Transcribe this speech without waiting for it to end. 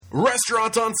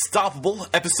Restaurant Unstoppable,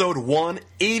 episode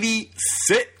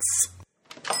 186.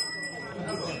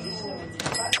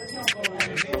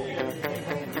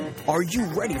 Are you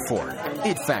ready for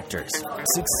it factors,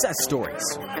 success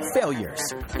stories, failures,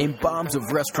 and bombs of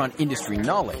restaurant industry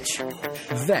knowledge?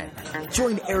 Then,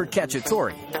 join Eric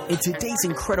Cacciatore and today's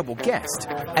incredible guest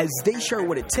as they share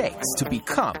what it takes to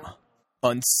become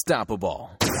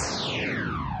unstoppable.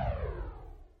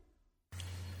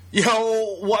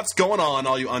 Yo, what's going on,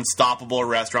 all you unstoppable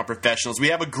restaurant professionals? We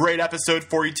have a great episode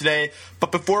for you today,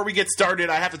 but before we get started,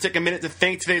 I have to take a minute to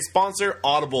thank today's sponsor,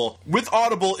 Audible. With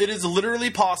Audible, it is literally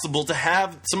possible to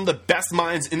have some of the best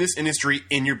minds in this industry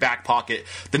in your back pocket.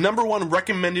 The number one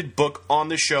recommended book on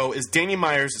the show is Danny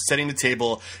Meyer's Setting the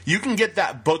Table. You can get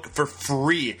that book for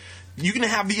free. You can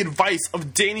have the advice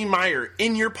of Danny Meyer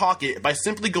in your pocket by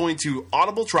simply going to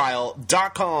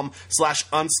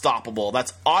audibletrial.com/unstoppable.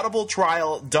 That's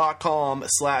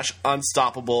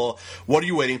audibletrial.com/unstoppable. What are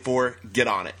you waiting for? Get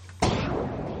on it.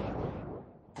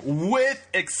 With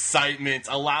excitement,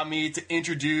 allow me to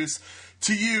introduce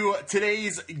to you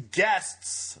today's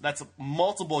guests. That's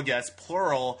multiple guests,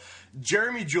 plural.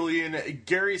 Jeremy Julian,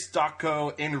 Gary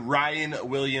Stotko, and Ryan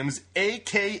Williams,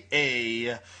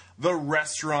 a.k.a. the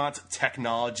Restaurant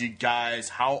Technology Guys.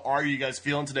 How are you guys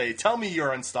feeling today? Tell me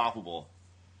you're unstoppable.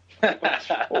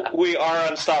 We are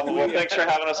unstoppable. Thanks for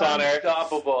having us on, Eric.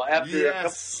 Unstoppable. After a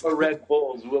couple of Red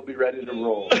Bulls, we'll be ready to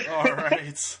roll. All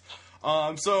right.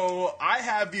 So I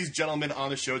have these gentlemen on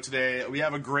the show today. We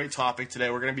have a great topic today.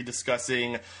 We're going to be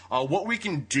discussing what we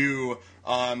can do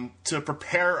to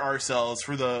prepare ourselves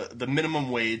for the minimum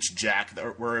wage jack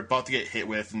that we're about to get hit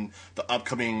with in the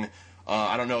upcoming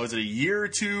I don't know, is it a year or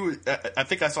two? I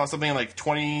think I saw something like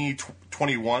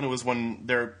 2021 was when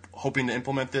they're hoping to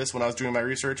implement this when I was doing my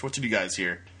research. What did you guys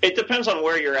hear? It depends on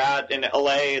where you're at. In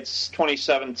LA, it's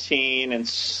 2017. In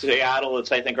Seattle,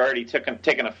 it's, I think, already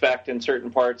taken effect in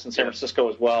certain parts, in San Francisco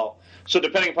as well. So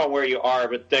depending upon where you are,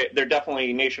 but they're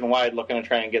definitely nationwide looking to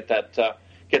try and get that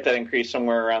increase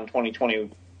somewhere around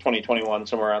 2021,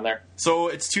 somewhere around there. So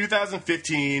it's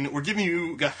 2015. We're giving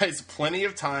you guys plenty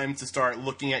of time to start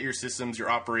looking at your systems, your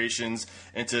operations,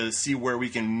 and to see where we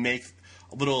can make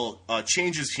little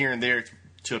changes here and there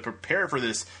to prepare for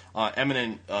this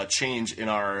imminent change in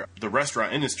the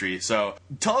restaurant industry. So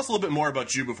tell us a little bit more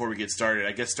about you before we get started.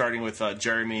 I guess starting with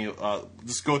Jeremy,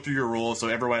 just go through your rules so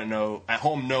everyone at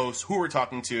home knows who we're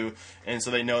talking to, and so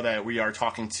they know that we are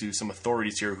talking to some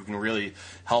authorities here who can really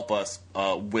help us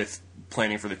with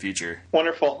planning for the future.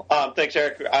 Wonderful. Thanks,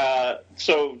 Eric.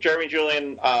 So Jeremy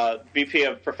Julian, VP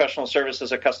of Professional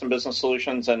Services at Custom Business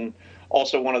Solutions, and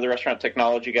also one of the Restaurant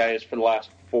Technology Guys for the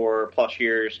last 4+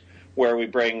 years, where we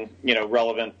bring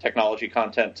relevant technology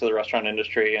content to the restaurant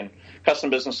industry. And Custom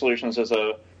Business Solutions is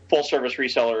a full-service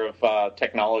reseller of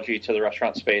technology to the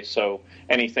restaurant space. So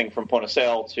anything from point of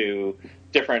sale to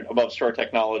different above-store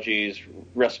technologies,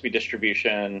 recipe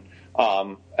distribution,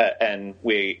 and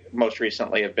we most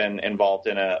recently have been involved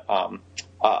in a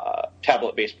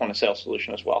tablet-based point of sale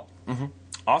solution as well. Mm-hmm.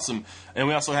 Awesome. And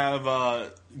we also have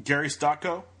Gary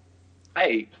Stotko.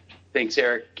 Hi. Thanks,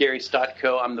 Eric. Gary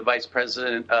Stotko. I'm the Vice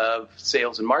President of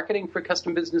Sales and Marketing for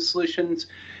Custom Business Solutions.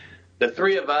 The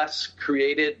three of us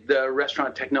created the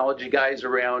Restaurant Technology Guys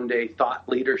around a thought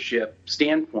leadership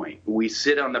standpoint. We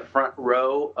sit on the front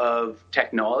row of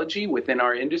technology within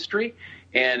our industry,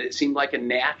 and it seemed like a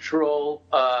natural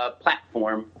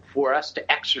platform for us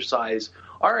to exercise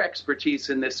our expertise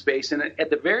in this space and at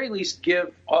the very least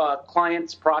give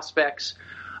clients, prospects,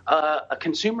 a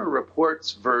Consumer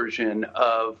Reports version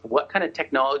of what kind of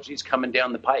technology is coming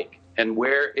down the pike and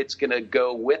where it's going to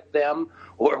go with them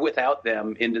or without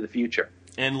them into the future.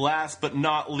 And last but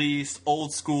not least,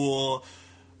 old school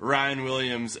Ryan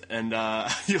Williams, and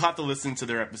you'll have to listen to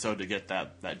their episode to get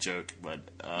that joke. But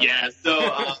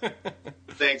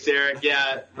Thanks, Eric.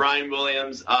 Yeah, Ryan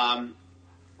Williams.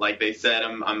 Like they said,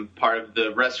 I'm part of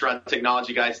the Restaurant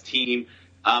Technology Guys team.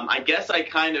 I guess I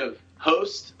kind of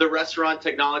host the Restaurant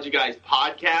Technology Guys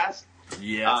podcast.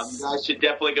 Yes. You guys should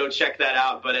definitely go check that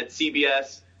out. But at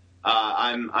CBS,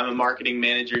 I'm a marketing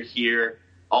manager here,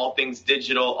 all things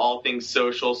digital, all things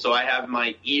social. So I have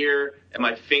my ear and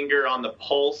my finger on the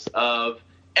pulse of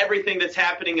everything that's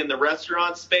happening in the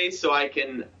restaurant space, so I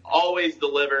can always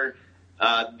deliver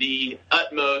the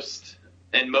utmost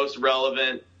and most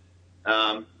relevant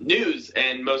news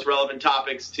and most relevant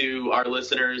topics to our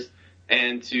listeners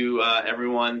and to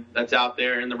everyone that's out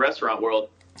there in the restaurant world.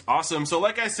 Awesome. So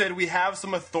like I said, we have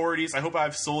some authorities. I hope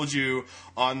I've sold you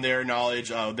on their knowledge.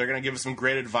 They're going to give us some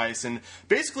great advice. And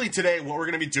basically today what we're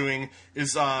going to be doing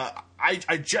is I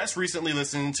just recently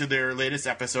listened to their latest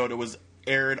episode. It was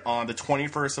aired on the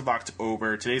 21st of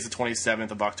October. Today's the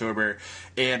 27th of October,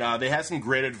 and they had some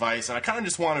great advice, and I kind of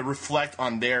just want to reflect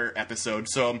on their episode.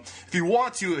 So if you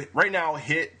want to, right now,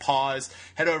 hit pause,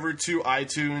 head over to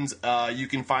iTunes. You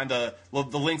can find the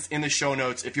links in the show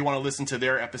notes if you want to listen to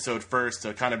their episode first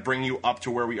to kind of bring you up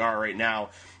to where we are right now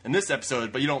in this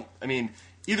episode. But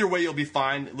either way, you'll be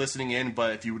fine listening in,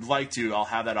 but if you would like to, I'll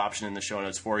have that option in the show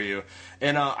notes for you.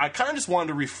 And I kind of just wanted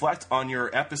to reflect on your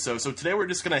episode. So today we're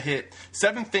just going to hit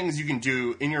 7 things you can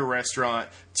do in your restaurant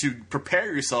to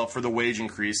prepare yourself for the wage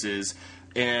increases.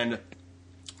 And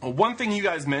one thing you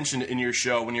guys mentioned in your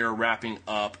show when you were wrapping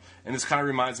up, and this kind of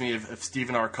reminds me of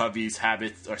Stephen R. Covey's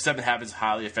 7 Habits of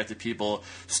Highly Effective People,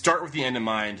 start with the end in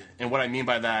mind. And what I mean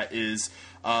by that is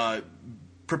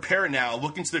prepare now,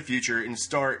 look into the future, and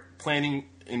start planning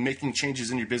and making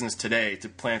changes in your business today to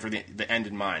plan for the end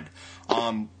in mind.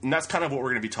 And that's kind of what we're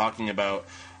going to be talking about.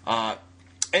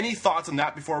 Any thoughts on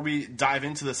that before we dive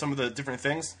into some of the different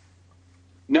things?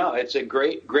 No, it's a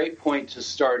great point to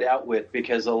start out with,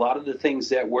 because a lot of the things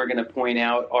that we're going to point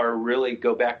out are really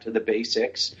go back to the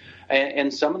basics.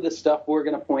 And some of the stuff we're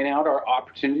going to point out are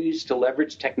opportunities to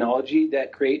leverage technology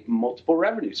that create multiple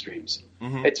revenue streams.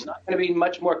 Mm-hmm. It's not going to be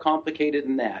much more complicated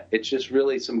than that. It's just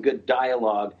really some good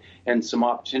dialogue and some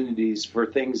opportunities for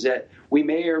things that we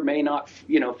may or may not,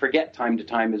 forget time to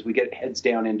time as we get heads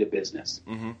down into business.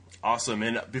 Mm-hmm. Awesome.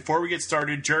 And before we get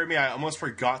started, Jeremy, I almost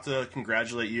forgot to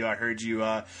congratulate you. I heard you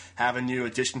have a new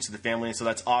addition to the family, so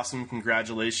that's awesome.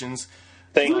 Congratulations.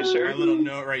 Thank you, sir. My little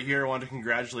note right here, I want to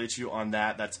congratulate you on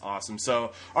that. That's awesome.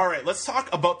 So, all right, let's talk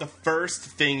about the first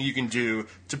thing you can do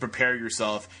to prepare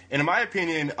yourself. And in my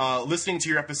opinion, listening to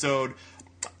your episode,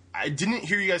 I didn't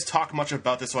hear you guys talk much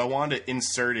about this, so I wanted to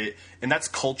insert it, and that's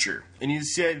culture. And you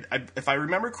said, if I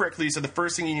remember correctly, you said the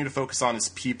first thing you need to focus on is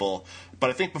people. But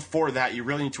I think before that, you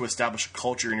really need to establish a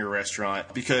culture in your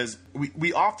restaurant, because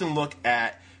we often look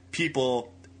at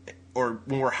people, or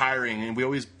when we're hiring, and we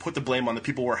always put the blame on the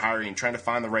people we're hiring, trying to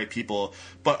find the right people.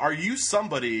 But are you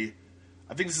somebody,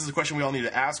 I think this is a question we all need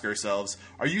to ask ourselves,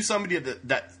 are you somebody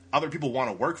that other people want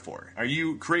to work for? Are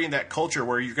you creating that culture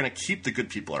where you're going to keep the good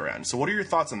people around? So what are your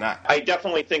thoughts on that? I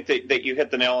definitely think that you hit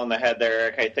the nail on the head there,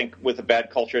 Eric. I think with a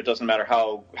bad culture, it doesn't matter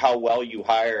how well you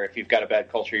hire. If you've got a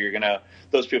bad culture,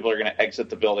 those people are going to exit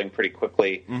the building pretty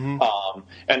quickly. Mm-hmm.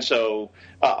 And so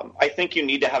I think you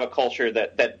need to have a culture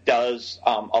that does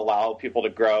allow people to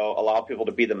grow, allow people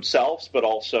to be themselves, but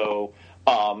also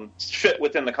fit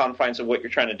within the confines of what you're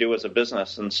trying to do as a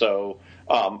business. And so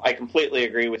I completely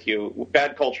agree with you.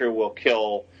 Bad culture will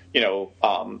kill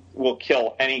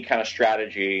any kind of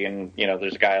strategy. And,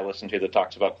 there's a guy I listen to that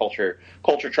talks about culture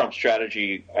trumps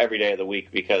strategy every day of the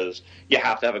week, because you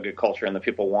have to have a good culture, and the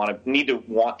people need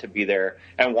to be there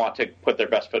and want to put their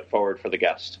best foot forward for the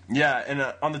guest. Yeah.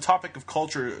 And on the topic of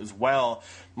culture as well,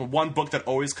 one book that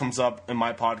always comes up in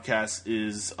my podcast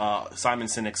is Simon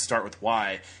Sinek's Start With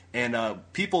Why. And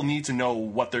people need to know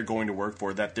what they're going to work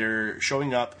for, that they're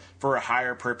showing up for a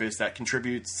higher purpose that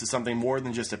contributes to something more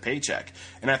than just a paycheck.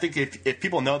 And I think if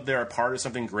people know that they're a part of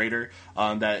something greater,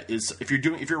 that is, if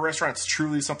your restaurant's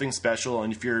truly something special,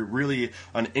 and if you're really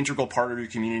an integral part of your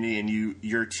community, and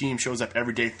your team shows up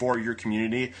every day for your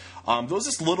community, those are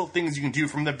just little things you can do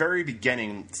from the very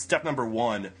beginning. Step number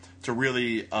 1 to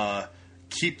really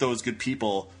keep those good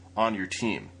people on your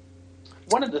team.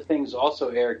 One of the things also,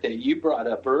 Eric, that you brought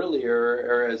up earlier,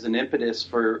 or as an impetus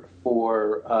for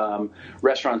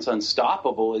Restaurants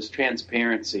Unstoppable, is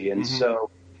transparency. And mm-hmm. So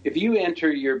if you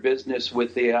enter your business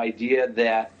with the idea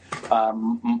that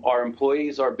our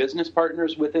employees are business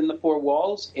partners within the 4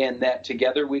 walls, and that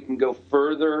together we can go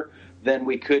further than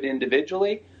we could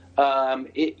individually,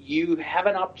 you have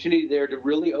an opportunity there to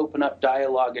really open up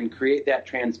dialogue and create that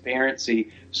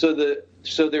transparency, so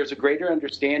there's a greater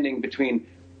understanding between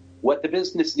what the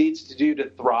business needs to do to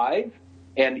thrive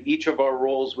and each of our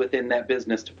roles within that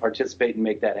business to participate and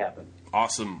make that happen.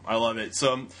 Awesome. I love it.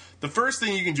 So the first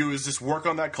thing you can do is just work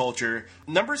on that culture.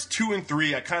 Numbers 2 and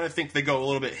 3, I kind of think they go a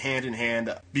little bit hand in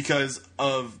hand, because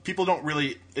of people don't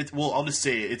really, I'll just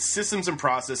say it. It's systems and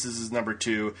processes is number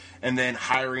 2, and then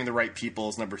hiring the right people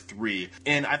is number 3.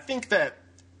 And I think that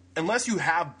unless you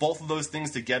have both of those things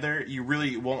together, you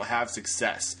really won't have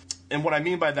success. And what I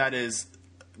mean by that is,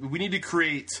 we need to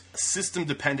create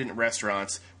system-dependent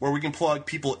restaurants where we can plug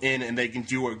people in and they can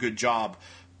do a good job.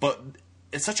 But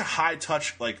it's such a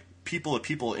high-touch,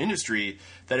 people-to-people industry,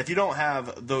 that if you don't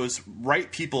have those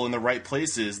right people in the right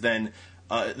places, then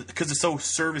because it's so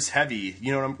service-heavy,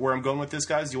 you know where I'm going with this,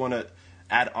 guys? You want to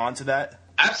add on to that?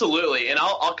 Absolutely, and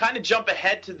I'll kind of jump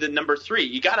ahead to the number 3.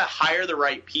 You got to hire the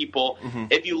right people. Mm-hmm.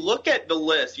 If you look at the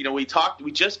list,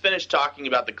 we just finished talking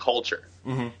about the culture.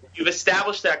 Mm-hmm. you've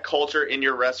established that culture in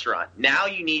your restaurant. Now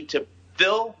you need to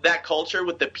fill that culture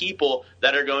with the people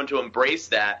that are going to embrace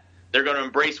that. They're going to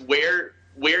embrace where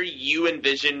you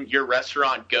envision your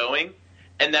restaurant going,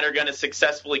 and that are going to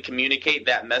successfully communicate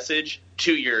that message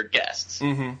to your guests.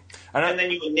 Mm-hmm. And then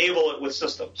you enable it with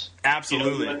systems.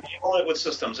 Absolutely. You enable it with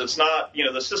systems. It's not,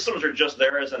 the systems are just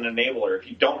there as an enabler. If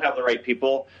you don't have the right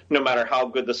people, no matter how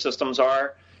good the systems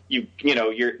are,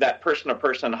 you're that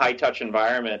person-to-person, high-touch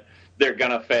environment, they're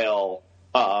going to fail.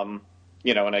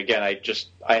 And again,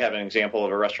 I have an example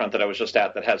of a restaurant that I was just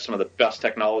at that had some of the best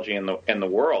technology in the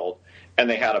world, and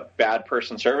they had a bad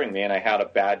person serving me, and I had a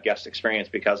bad guest experience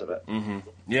because of it. Mm-hmm.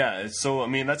 Yeah, so,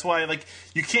 that's why,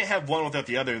 you can't have one without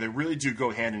the other. They really do go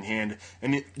hand in hand.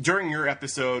 And during your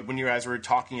episode, when you guys were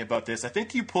talking about this, I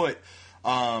think you put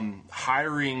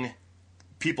hiring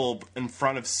people in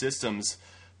front of systems,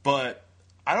 but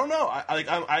I don't know.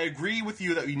 I agree with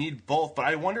you that you need both, but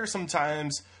I wonder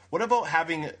sometimes, what about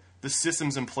having the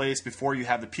systems in place before you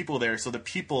have the people there so the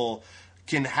people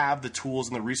can have the tools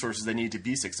and the resources they need to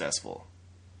be successful?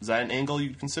 Is that an angle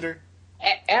you'd consider?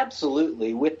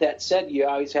 Absolutely. With that said, you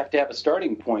always have to have a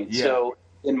starting point. Yeah. So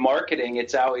in marketing,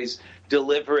 it's always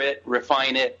deliver it,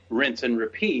 refine it, rinse and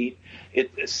repeat.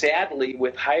 Sadly,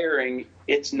 with hiring,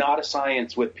 it's not a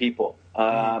science with people.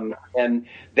 And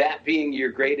that being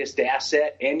your greatest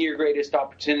asset and your greatest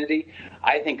opportunity,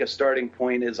 I think a starting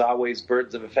point is always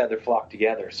birds of a feather flock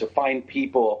together. So find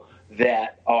people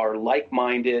that are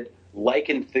like-minded, like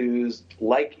enthused,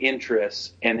 like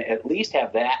interests, and at least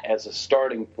have that as a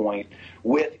starting point.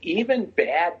 With even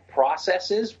bad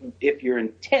processes, if your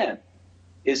intent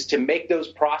is to make those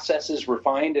processes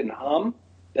refined and hum,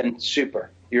 then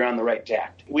super, you're on the right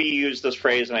tact. We use this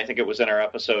phrase, and I think it was in our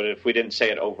episode. If we didn't say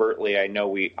it overtly, I know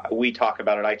we talk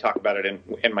about it. I talk about it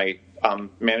in my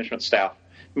management staff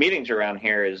meetings around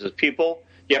here. Is people,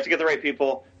 you have to get the right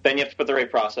people. Then you have to put the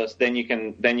right process. Then you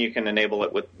can enable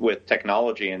it with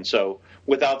technology. And so,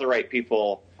 without the right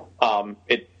people,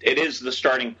 it is the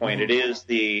starting point. Mm-hmm.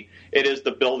 It is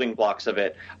the building blocks of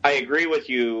it. I agree with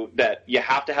you that you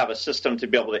have to have a system to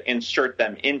be able to insert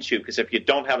them into. Because if you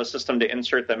don't have a system to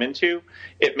insert them into,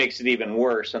 it makes it even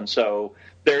worse. And so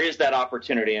there is that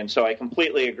opportunity. And so I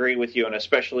completely agree with you, and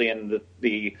especially in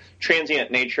the transient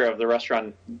nature of the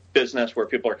restaurant business where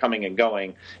people are coming and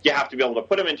going, you have to be able to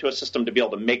put them into a system to be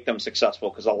able to make them successful,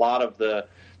 because a lot of the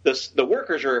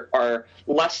workers are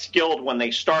less skilled when they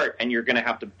start, and you're going to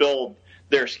have to build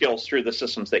their skills through the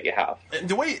systems that you have.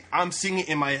 The way I'm seeing it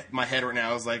in my head right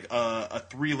now is like a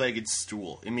three-legged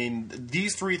stool.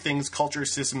 These three things, culture,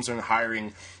 systems, and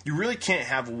hiring, you really can't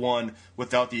have one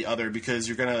without the other, because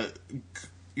you're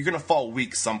gonna fall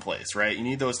weak someplace, right? You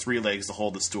need those three legs to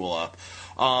hold the stool up.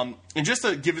 And just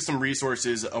to give you some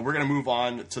resources, we're going to move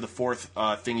on to the fourth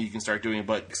thing you can start doing,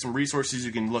 but some resources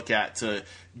you can look at to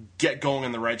get going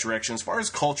in the right direction. As far as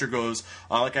culture goes,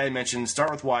 like I mentioned,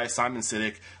 Start With Why, Simon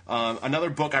Sinek. Another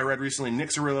book I read recently,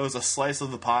 Nick Cirillo's A Slice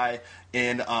of the Pie,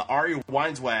 and Ari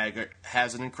Weinzweig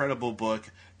has an incredible book,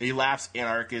 A Lapsed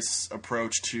Anarchist's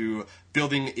Approach to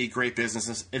Building a Great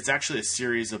Business. It's actually a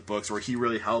series of books where he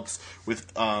really helps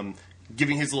with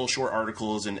giving his little short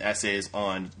articles and essays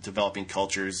on developing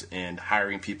cultures and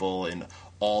hiring people and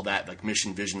all that, like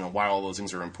mission, vision, and why all those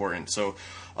things are important. So,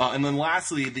 and then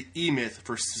lastly, the E-Myth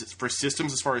for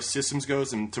systems, as far as systems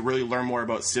goes, and to really learn more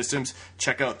about systems,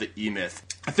 check out the E-Myth.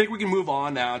 I think we can move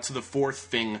on now to the fourth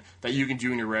thing that you can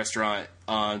do in your restaurant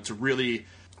to really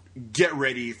get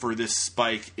ready for this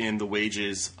spike in the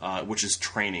wages, which is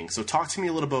training. So talk to me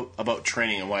a little bit about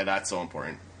training and why that's so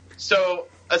important. So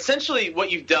essentially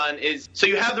what you've done is, so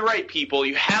you have the right people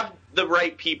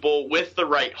with the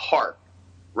right heart,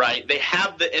 right? They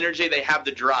have the energy, they have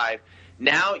the drive.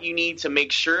 Now you need to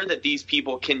make sure that these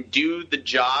people can do the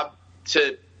job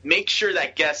to make sure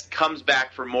that guest comes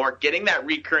back for more. Getting that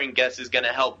recurring guest is going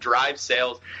to help drive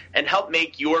sales and help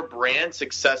make your brand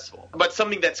successful. But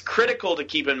something that's critical to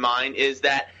keep in mind is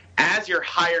that as you're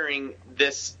hiring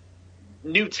this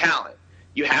new talent,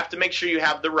 you have to make sure you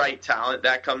have the right talent.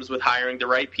 That comes with hiring the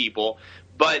right people,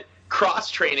 but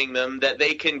cross-training them that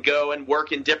they can go and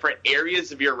work in different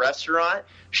areas of your restaurant.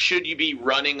 Should you be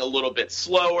running a little bit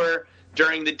slower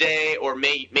during the day, or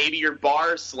maybe your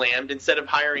bar is slammed, instead of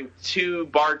hiring 2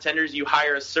 bartenders, you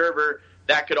hire a server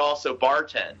that could also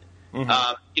bartend.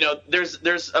 Mm-hmm.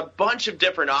 There's a bunch of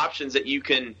different options that you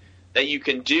can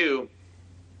do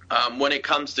when it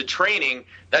comes to training.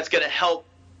 That's going to help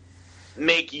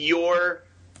make your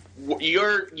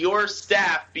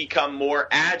staff become more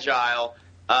agile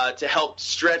to help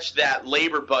stretch that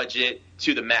labor budget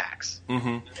to the max.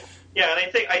 Mm-hmm. Yeah,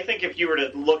 and I think if you were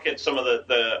to look at some of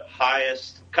the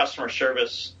highest customer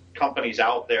service companies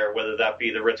out there, whether that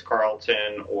be the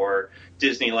Ritz-Carlton or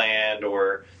Disneyland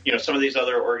or, some of these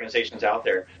other organizations out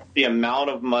there, the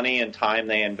amount of money and time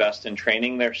they invest in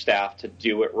training their staff to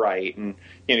do it right. And,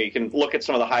 you can look at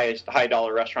some of the high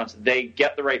dollar restaurants. They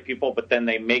get the right people, but then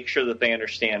they make sure that they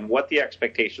understand what the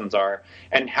expectations are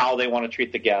and how they want to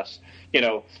treat the guests.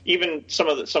 Even some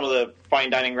of the fine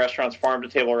dining restaurants, farm to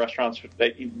table restaurants,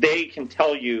 they can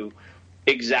tell you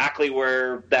exactly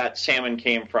where that salmon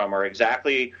came from or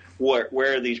exactly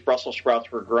where these Brussels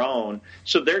sprouts were grown.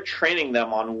 So they're training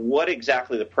them on what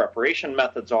exactly the preparation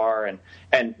methods are,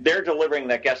 and they're delivering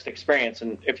that guest experience.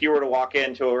 And if you were to walk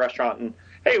into a restaurant and,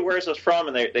 hey, where's this from?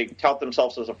 And they tout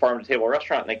themselves as a farm-to-table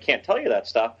restaurant, and they can't tell you that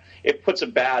stuff. It puts a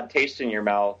bad taste in your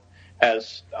mouth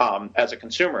as a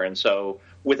consumer. And so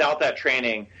without that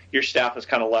training, your staff is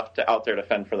kind of left out there to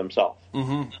fend for themselves.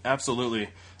 Mm-hmm. Absolutely.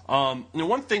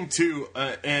 One thing, too,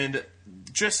 and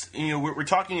just, we're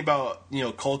talking about,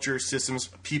 culture, systems,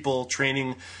 people,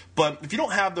 training, but if you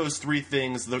don't have those three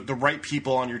things, the right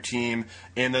people on your team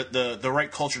and the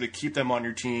right culture to keep them on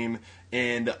your team,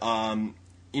 and,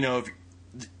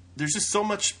 there's just so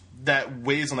much that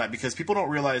weighs on that because people don't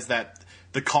realize that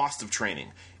the cost of training.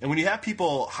 And when you have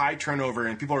people high turnover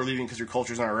and people are leaving because your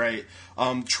culture's not right,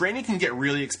 training can get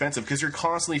really expensive because you're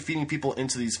constantly feeding people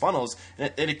into these funnels,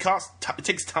 and it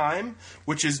takes time,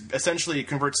 which is essentially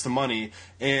converts to money,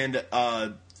 and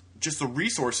just the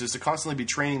resources to constantly be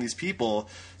training these people.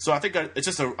 So I think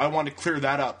I want to clear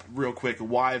that up real quick,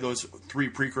 why those three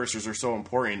precursors are so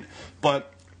important.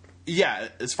 But yeah,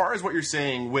 as far as what you're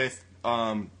saying with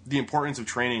the importance of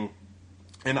training,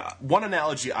 and one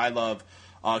analogy I love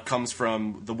comes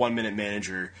from the 1 Minute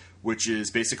Manager, which is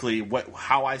basically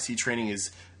how I see training is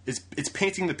it's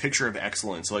painting the picture of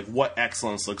excellence, like what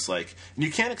excellence looks like. And you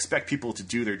can't expect people to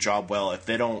do their job well if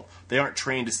they aren't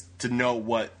trained to know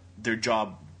what their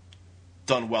job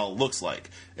done well looks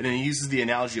like. And then he uses the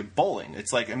analogy of bowling.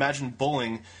 It's like, imagine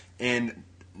bowling and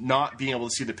not being able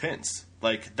to see the pins.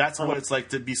 Like, that's what it's like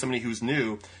to be somebody who's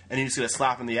new, and you just get a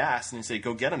slap in the ass and you say,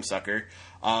 go get him, sucker.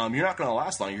 You're not going to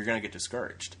last long. You're going to get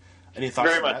discouraged. Any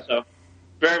thoughts on that? So.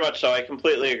 Very much so. I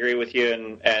completely agree with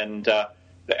you, and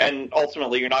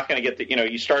ultimately you're not going to get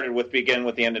you started with begin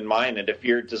with the end in mind, and if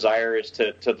your desire is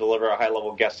to deliver a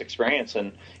high-level guest experience,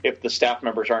 and if the staff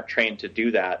members aren't trained to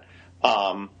do that,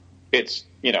 it's,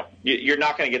 you're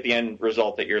not going to get the end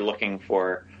result that you're looking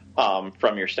for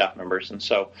from your staff members. And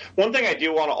so one thing I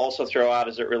do want to also throw out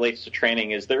as it relates to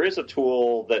training is there is a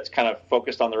tool that's kind of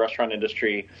focused on the restaurant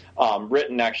industry,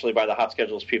 written actually by the Hot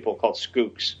Schedules people, called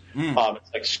Skooks.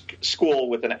 It's like school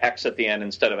with an X at the end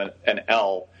instead of an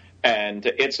L. And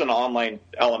it's an online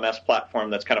LMS platform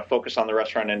that's kind of focused on the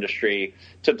restaurant industry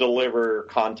to deliver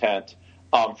content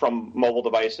from mobile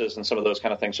devices and some of those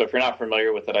kind of things. So if you're not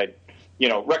familiar with it, I'd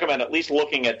recommend at least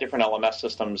looking at different LMS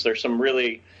systems. There's some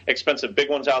really expensive big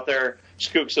ones out there.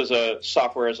 Skooks is a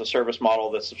software as a service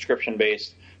model that's subscription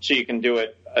based, so you can do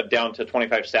it down to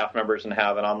 25 staff members and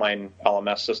have an online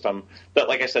LMS system that,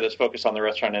 like I said, is focused on the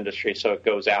restaurant industry, so it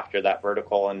goes after that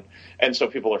vertical, and so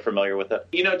people are familiar with it.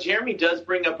 Jeremy does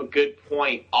bring up a good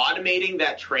point. Automating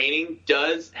that training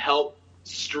does help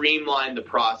streamline the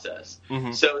process.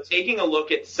 Mm-hmm. So taking a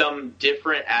look at some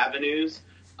different avenues,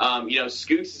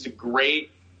 Skooks is a great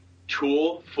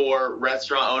tool for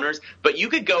restaurant owners, but you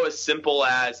could go as simple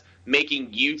as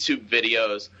making YouTube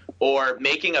videos or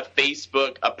making a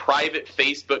private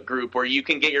Facebook group where you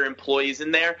can get your employees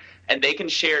in there and they can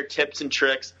share tips and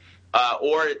tricks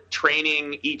or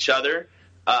training each other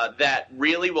that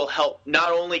really will help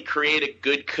not only create a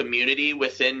good community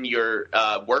within your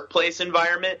workplace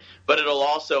environment, but it'll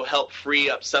also help free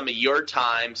up some of your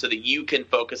time so that you can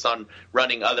focus on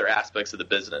running other aspects of the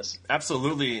business.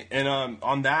 Absolutely. And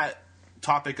on that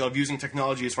topic of using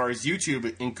technology as far as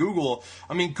YouTube and Google,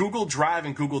 Google Drive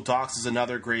and Google Docs is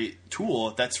another great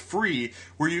tool that's free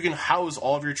where you can house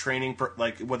all of your training,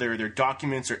 like whether they're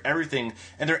documents or everything,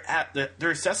 and they're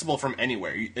accessible from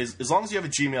anywhere. As long as you have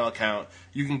a Gmail account,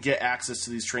 you can get access to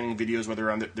these training videos, whether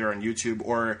they're on YouTube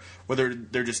or whether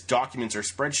they're just documents or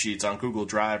spreadsheets on Google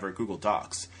Drive or Google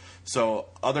Docs. So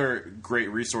other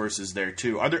great resources there,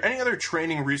 too. Are there any other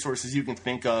training resources you can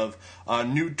think of,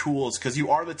 new tools? Because you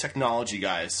are the technology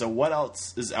guys. So what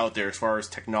else is out there as far as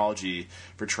technology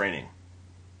for training?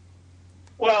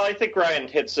 Well, I think Ryan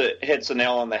hits a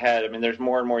nail on the head. There's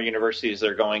more and more universities that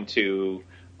are going to,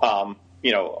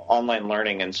 online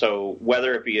learning. And so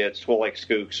whether it be a tool like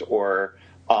Skooks or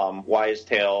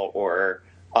Wisetail or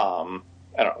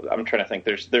I'm trying to think.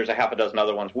 There's a half a dozen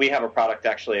other ones. We have a product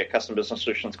actually at Custom Business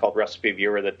Solutions called Recipe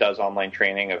Viewer that does online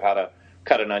training of how to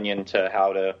cut an onion to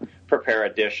how to prepare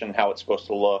a dish and how it's supposed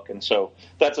to look. And so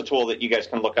that's a tool that you guys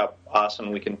can look up us,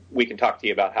 and we can talk to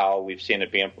you about how we've seen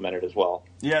it be implemented as well.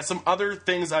 Yeah, some other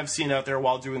things I've seen out there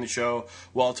while doing the show,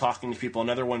 while talking to people.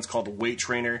 Another one's called Weight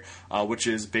Trainer, which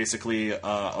is basically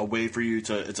a way for you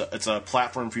to. It's a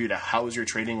platform for you to house your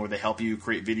training, where they help you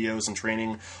create videos and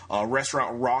training.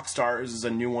 Restaurant Rockstars is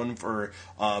a new one for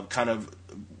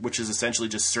which is essentially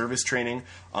just service training,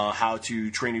 how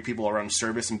to train your people around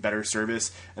service and better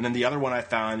service. And then the other one I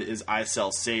found is I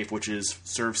Sell Safe, which is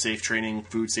serve safe training,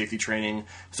 food safety training.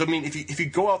 So I mean, if you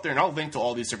go out there, and I'll link to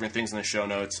all these different things in the show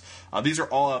notes. These are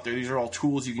all out there. These are all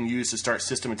tools you can use to start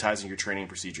systematizing your training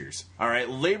procedures. All right,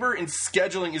 labor and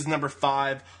scheduling is number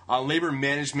 5. Labor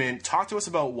management. Talk to us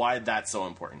about why that's so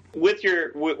important. With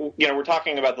we're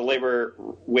talking about the labor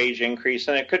wage increase,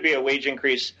 and it could be a wage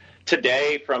increase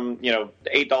today from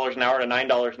 $8 an hour to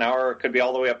 $9 an hour. It could be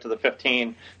all the way up to the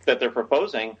 $15 that they're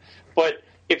proposing. But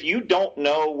if you don't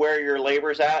know where your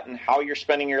labor's at and how you're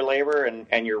spending your labor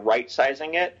and you're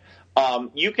right-sizing it,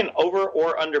 you can over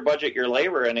or under budget your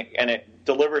labor, and it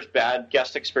delivers bad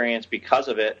guest experience because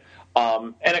of it,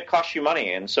 and it costs you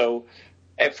money. And so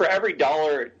for every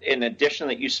dollar in addition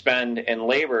that you spend in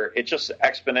labor, it just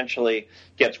exponentially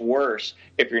gets worse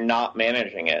if you're not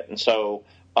managing it. And so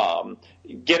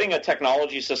getting a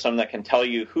technology system that can tell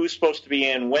you who's supposed to be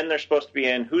in, when they're supposed to be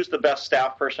in, who's the best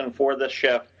staff person for this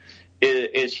shift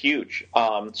is huge.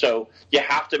 So you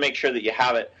have to make sure that you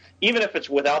have it. Even if it's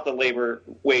without the labor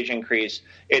wage increase,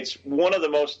 it's one of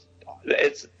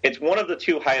the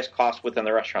two highest costs within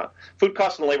the restaurant. Food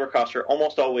costs and labor costs are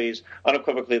almost always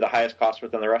unequivocally the highest cost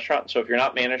within the restaurant. So if you're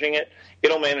not managing it,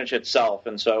 it'll manage itself.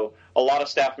 And so a lot of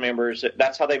staff members,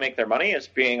 that's how they make their money, is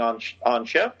being on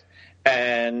shift.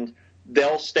 And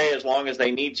they'll stay as long as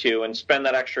they need to and spend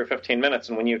that extra 15 minutes.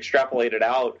 And when you extrapolate it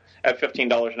out at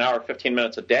 $15 an hour, 15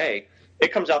 minutes a day,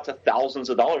 it comes out to thousands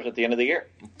of dollars at the end of the year.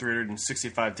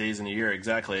 365 days in a year,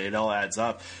 exactly. It all adds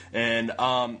up. And,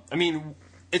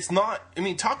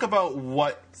 talk about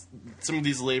what some of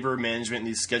these labor management and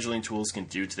these scheduling tools can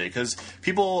do today. Because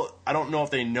people, I don't know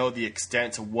if they know the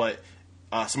extent to what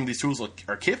some of these tools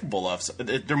are capable of. So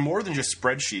they're more than just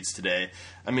spreadsheets today.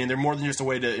 I mean, they're more than just a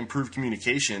way to improve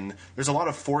communication. There's a lot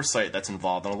of foresight that's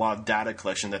involved and a lot of data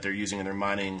collection that they're using in their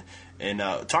mining. And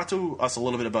talk to us a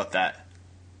little bit about that.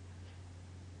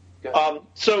 A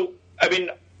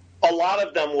lot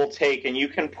of them will take, and you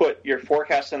can put your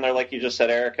forecast in there, like you just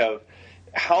said, Eric, of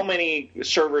how many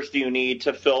servers do you need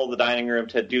to fill the dining room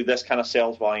to do this kind of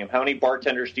sales volume? How many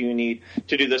bartenders do you need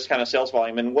to do this kind of sales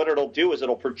volume? And what it'll do is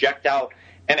it'll project out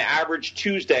an average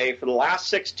Tuesday for the last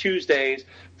 6 Tuesdays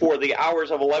for the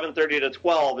hours of 11:30 to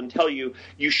 12 and tell you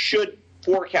should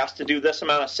forecast to do this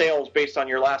amount of sales based on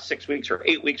your last 6 weeks or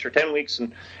 8 weeks or 10 weeks.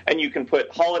 And you can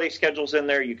put holiday schedules in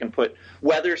there. You can put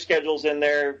weather schedules in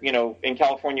there. In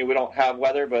California, we don't have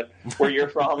weather, but where you're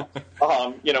from,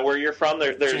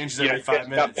 there's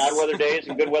got bad weather days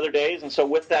and good weather days. And so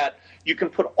with that, you can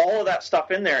put all of that stuff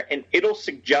in there, and it'll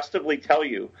suggestively tell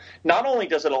you, not only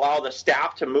does it allow the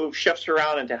staff to move shifts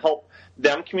around and to help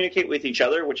them communicate with each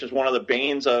other, which is one of the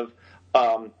banes of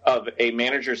a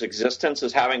manager's existence,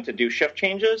 is having to do shift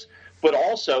changes, but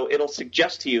also it'll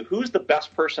suggest to you who's the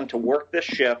best person to work this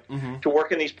shift, to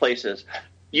work in these places.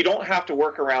 You don't have to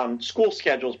work around school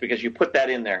schedules because you put that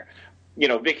in there.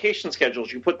 Vacation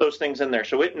schedules, you put those things in there.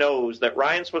 So it knows that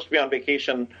Ryan's supposed to be on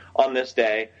vacation on this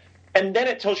day. And then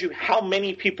it tells you how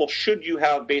many people should you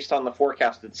have based on the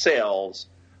forecasted sales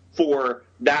for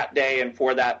that day and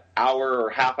for that hour or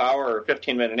half hour or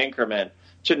 15-minute increment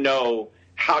to know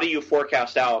how do you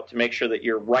forecast out to make sure that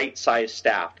you're right-sized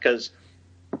staffed. Because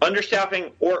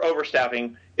understaffing or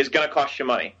overstaffing is going to cost you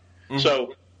money. Mm-hmm.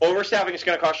 So overstaffing is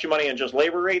going to cost you money in just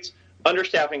labor rates.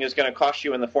 Understaffing is going to cost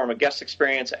you in the form of guest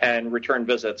experience and return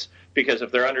visits, because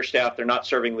if they're understaffed, they're not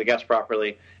serving the guests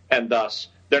properly, and thus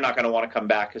they're not going to want to come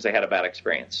back because they had a bad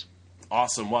experience.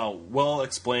 Awesome. Wow. Well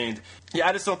explained. Yeah,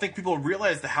 I just don't think people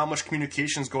realize how much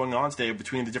communication is going on today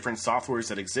between the different softwares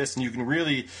that exist. And you can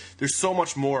really, there's so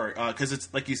much more, because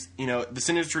it's like, this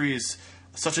industry is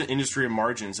such an industry of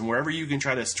margins, and wherever you can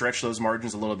try to stretch those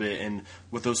margins a little bit, and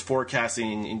with those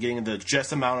forecasting and getting the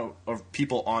just amount of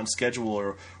people on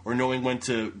schedule, or knowing when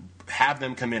to have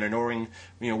them come in, or knowing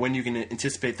when you can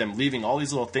anticipate them leaving, all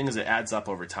these little things, it adds up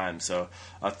over time. So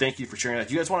thank you for sharing that.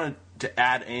 Do you guys want to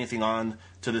add anything on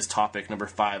to this topic, number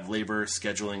 5, labor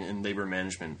scheduling and labor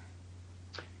management?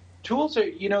 Tools are,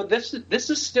 this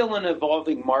is still an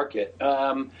evolving market.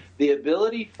 The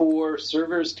ability for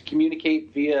servers to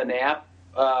communicate via an app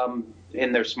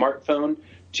in their smartphone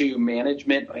to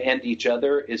management and each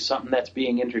other is something that's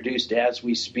being introduced as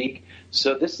we speak.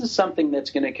 So this is something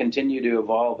that's going to continue to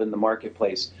evolve in the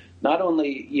marketplace. not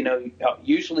only,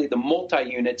 usually the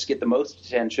multi-units get the most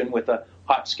attention with the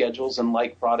hot schedules and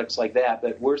like products like that,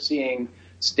 but we're seeing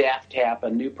StaffTap, a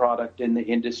new product in the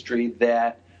industry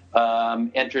that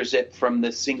enters it from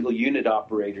the single unit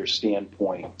operator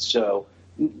standpoint. So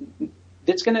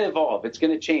it's going to evolve. It's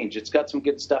going to change. It's got some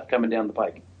good stuff coming down the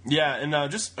pike. Yeah,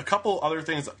 and just a couple other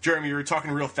things. Jeremy, you were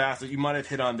talking real fast that you might have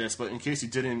hit on this, but in case you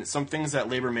didn't, some things that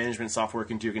labor management software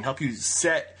can do can help you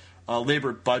set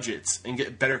labor budgets and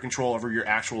get better control over your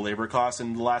actual labor costs.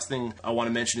 And the last thing I want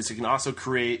to mention is it can also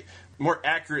create more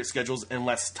accurate schedules in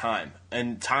less time.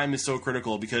 And time is so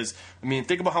critical because,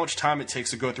 think about how much time it takes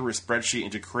to go through a spreadsheet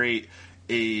and to create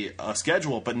a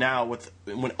schedule. But now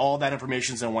when all that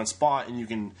information is in one spot and you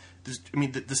can,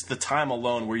 the time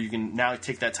alone where you can now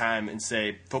take that time and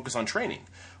say, focus on training,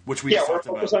 which we talked about.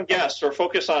 Or focus on guests, or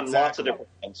focus on lots of different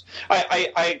things.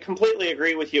 I completely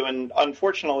agree with you, and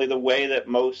unfortunately the way that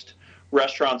most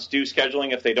restaurants do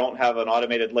scheduling, if they don't have an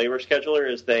automated labor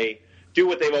scheduler, is they do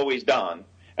what they've always done.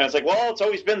 And it's like, well, it's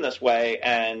always been this way.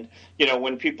 And,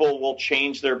 when people will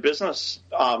change their business,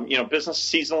 business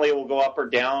seasonally will go up or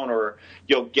down, or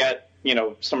you'll get,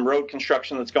 some road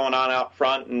construction that's going on out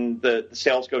front and the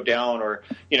sales go down, or,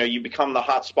 you become the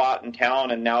hot spot in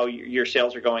town and now your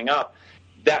sales are going up.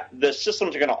 That the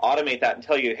systems are going to automate that and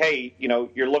tell you, hey,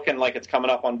 you're looking like it's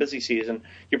coming up on busy season.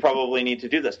 You probably need to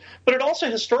do this. But it also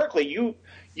historically,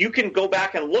 you can go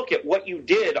back and look at what you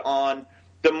did on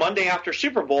the Monday after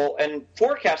Super Bowl and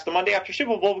forecast the Monday after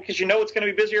Super Bowl because it's going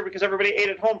to be busier because everybody ate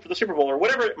at home for the Super Bowl or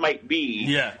whatever it might be.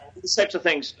 Yeah. These types of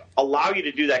things allow you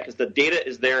to do that because the data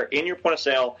is there in your point of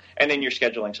sale and in your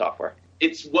scheduling software.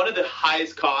 It's one of the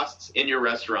highest costs in your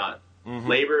restaurant,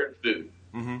 labor and food.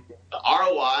 Mm-hmm. The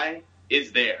ROI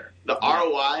is there. The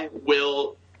ROI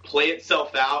will play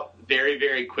itself out very,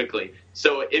 very quickly.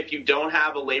 So if you don't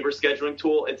have a labor scheduling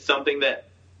tool, it's something that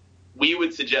we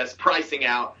would suggest pricing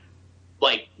out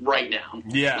like right now.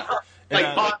 Yeah.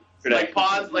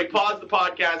 Pause the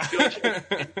podcast, go check,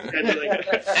 and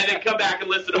then come back and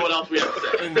listen to what else we have to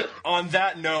say. And on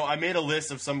that note, I made a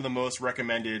list of some of the most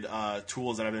recommended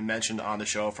tools that have been mentioned on the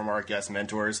show from our guest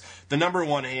mentors. The number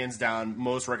one, hands down,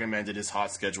 most recommended is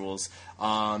Hot Schedules.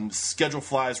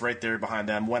 Schedulefly is right there behind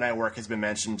them. When I Work has been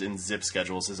mentioned, and Zip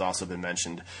Schedules has also been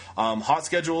mentioned. Hot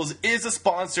Schedules is a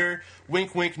sponsor.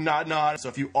 Wink, wink, nod, nod. So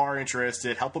if you are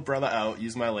interested, help a brother out.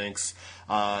 Use my links.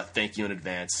 Thank you in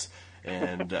advance.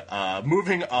 And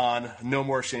moving on, no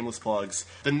more shameless plugs.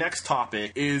 The next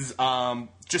topic is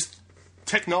just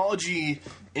technology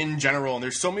in general. And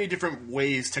there's so many different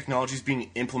ways technology is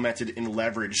being implemented and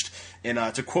leveraged.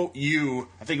 And to quote you,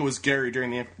 I think it was Gary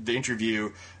during the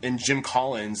interview, and Jim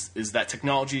Collins, is that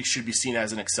technology should be seen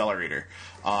as an accelerator.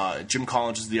 Jim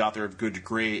Collins is the author of Good to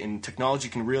Great, and technology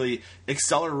can really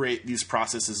accelerate these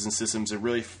processes and systems and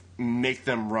really make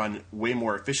them run way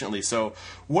more efficiently. So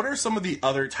what are some of the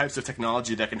other types of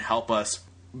technology that can help us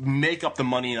make up the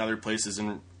money in other places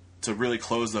and to really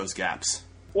close those gaps?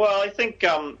 Well, I think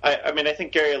I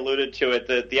think Gary alluded to it,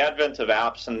 the advent of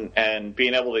apps and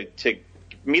being able to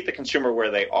meet the consumer where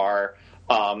they are.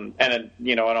 I'm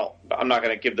not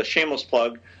going to give the shameless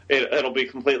plug. It'll be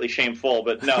completely shameful,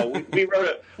 but no, we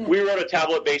wrote a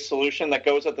tablet-based solution that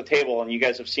goes at the table, and you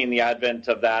guys have seen the advent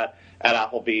of that at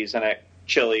Applebee's and at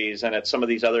Chili's and at some of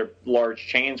these other large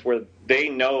chains where they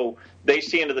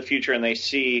see into the future and they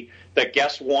see that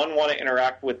guests, one, want to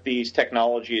interact with these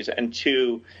technologies, and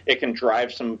two, it can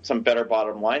drive some better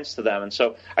bottom lines to them. And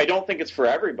so I don't think it's for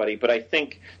everybody, but I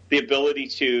think the ability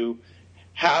to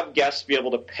have guests be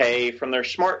able to pay from their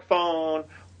smartphone,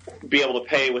 be able to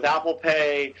pay with Apple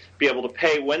Pay, be able to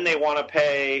pay when they want to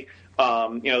pay.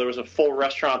 There was a full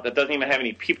restaurant that doesn't even have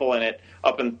any people in it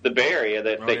up in the Bay Area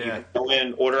that you can go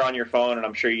in, order on your phone, and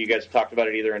I'm sure you guys have talked about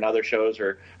it either in other shows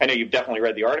or I know you've definitely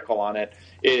read the article on it,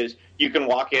 is you can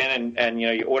walk in and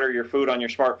you order your food on your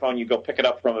smartphone, you go pick it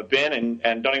up from a bin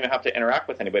and don't even have to interact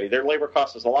with anybody. Their labor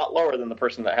cost is a lot lower than the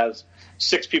person that has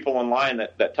 6 people in line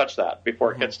that touch that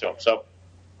before it gets to them. So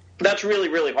that's really,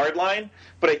 really hard line,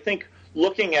 but I think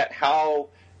looking at how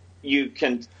you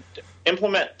can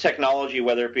implement technology,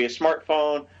 whether it be a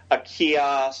smartphone, a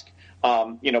kiosk,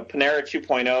 Panera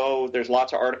 2.0. There's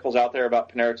lots of articles out there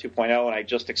about Panera 2.0, and I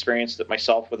just experienced it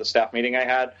myself with a staff meeting I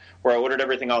had where I ordered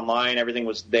everything online. Everything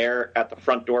was there at the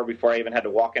front door before I even had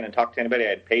to walk in and talk to anybody. I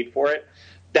had paid for it.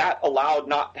 That allowed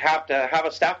not to have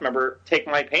a staff member take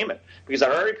my payment because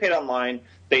I already paid online.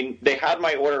 They had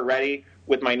my order ready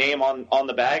with my name on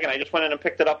the bag, and I just went in and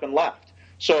picked it up and left.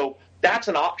 So that's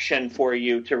an option for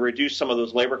you to reduce some of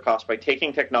those labor costs by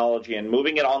taking technology and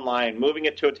moving it online, moving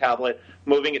it to a tablet,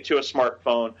 moving it to a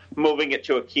smartphone, moving it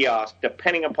to a kiosk,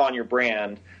 depending upon your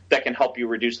brand, that can help you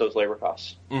reduce those labor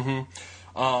costs.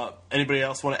 Anybody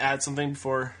else want to add something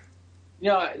before?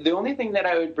 Yeah, the only thing that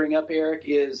I would bring up, Eric,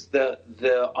 is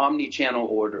the omni-channel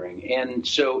ordering, and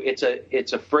so it's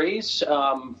a phrase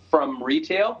from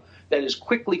retail that is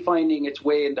quickly finding its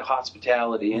way into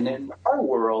hospitality. And in our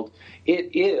world,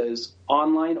 it is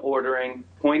online ordering,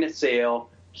 point of sale,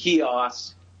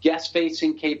 kiosks,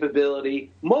 guest-facing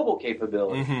capability, mobile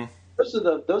capability. Mm-hmm.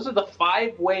 Those are the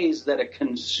 5 ways that a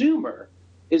consumer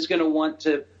is going to want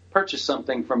to purchase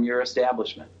something from your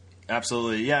establishment.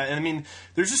 Absolutely, yeah. And I mean,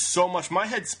 there's just so much. My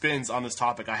head spins on this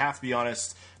topic. I have to be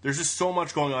honest. There's just so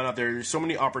much going on out there. There's so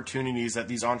many opportunities that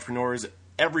these entrepreneurs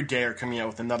every day are coming out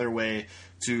with another way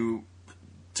to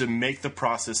make the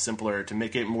process simpler, to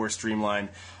make it more streamlined.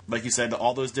 Like you said,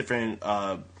 all those different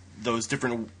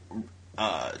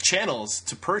channels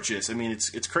to purchase. I mean,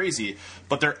 it's crazy,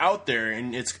 but they're out there,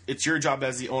 and it's your job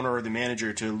as the owner or the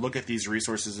manager to look at these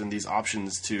resources and these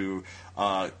options to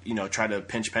try to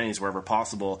pinch pennies wherever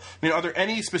possible. I mean, are there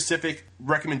any specific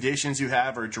recommendations you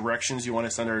have or directions you want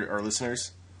to send our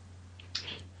listeners?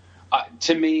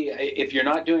 To me, if you're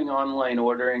not doing online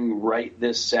ordering right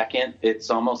this second, it's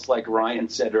almost like Ryan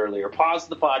said earlier. Pause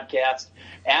the podcast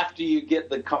after you get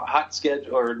the hot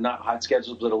schedule, or not hot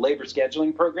schedules, but a labor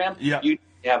scheduling program. Yeah. You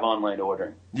have online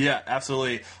ordering. Yeah,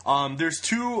 absolutely. There's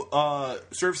 2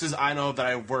 services I know that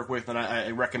I work with and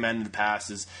I recommend in the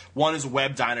past. One is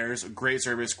Web Diners, great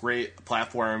service, great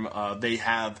platform. They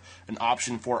have an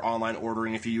option for online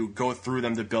ordering if you go through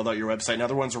them to build out your website.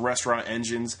 Another one's Restaurant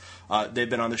Engines. They've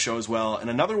been on the show as well. And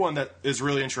another one that is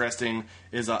really interesting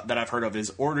is that I've heard of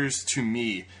is Orders to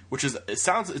Me, which is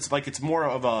it's like it's more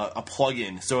of a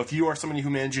plug-in. So if you are somebody who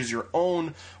manages your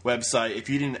own website, if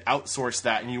you didn't outsource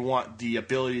that and you want the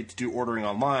ability to do ordering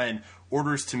online,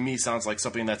 Orders to Me sounds like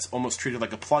something that's almost treated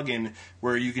like a plugin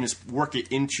where you can just work it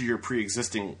into your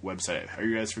pre-existing website. Are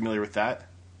you guys familiar with that?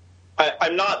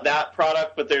 I'm not that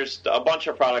product, but there's a bunch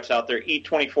of products out there.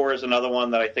 Eat24 is another one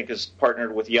that I think is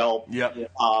partnered with Yelp. Yep.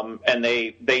 And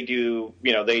they do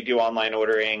online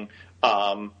ordering.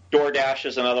 DoorDash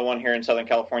is another one here in Southern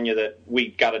California that we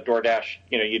got a DoorDash.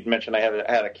 You'd mentioned I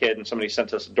had a kid and somebody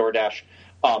sent us a DoorDash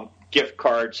gift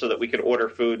card so that we could order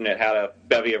food, and it had a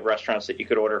bevy of restaurants that you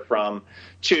could order from.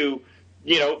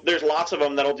 There's lots of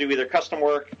them that'll do either custom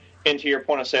work into your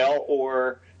point of sale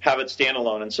or have it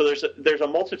standalone. And so there's a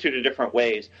multitude of different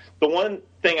ways. The one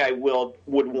thing I would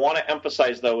want to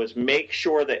emphasize, though, is make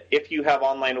sure that if you have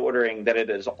online ordering, that it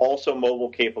is also mobile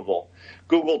capable.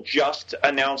 Google just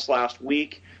announced last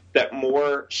week that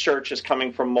more search is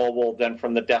coming from mobile than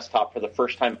from the desktop for the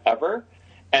first time ever.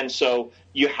 And so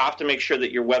you have to make sure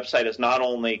that your website is not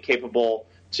only capable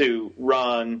to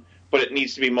run, but it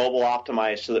needs to be mobile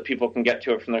optimized so that people can get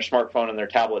to it from their smartphone and their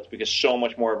tablets, because so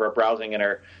much more of our browsing and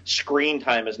our screen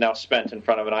time is now spent in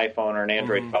front of an iPhone or an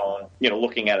Android phone,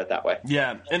 looking at it that way.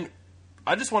 Yeah, and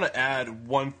I just want to add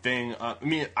one thing.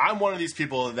 I'm one of these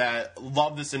people that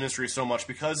love this industry so much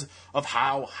because of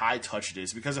how high touch it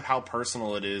is, because of how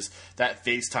personal it is, that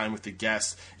FaceTime with the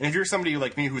guests. And if you're somebody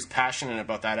like me who's passionate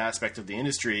about that aspect of the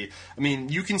industry,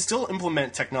 you can still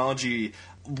implement technology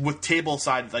with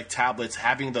table-side tablets,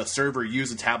 having the server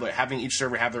use a tablet, having each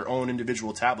server have their own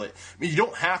individual tablet. You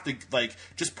don't have to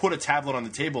just put a tablet on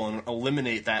the table and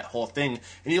eliminate that whole thing,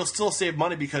 and you'll still save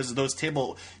money because those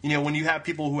when you have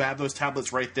people who have those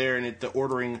tablets right there and the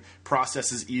ordering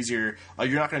process is easier,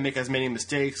 you're not going to make as many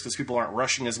mistakes because people aren't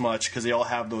rushing as much because they all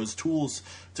have those tools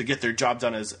to get their job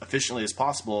done as efficiently as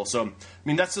possible. So,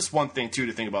 that's just one thing too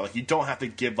to think about. You don't have to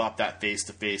give up that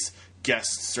face-to-face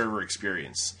guest server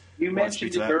experience. You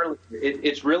mentioned it earlier.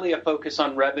 It's really a focus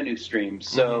on revenue streams.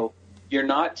 So you're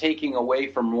not taking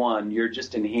away from one. You're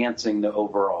just enhancing the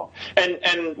overall.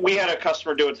 And we had a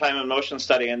customer do a time and motion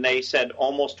study, and they said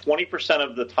almost 20%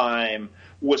 of the time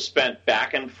was spent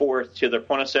back and forth to their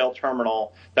point-of-sale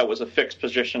terminal that was a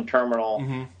fixed-position terminal.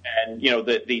 And,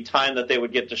 the time that they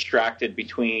would get distracted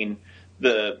between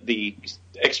the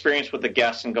experience with the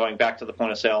guests and going back to the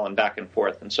point-of-sale and back and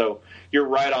forth. And so you're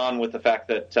right on with the fact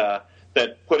that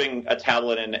that putting a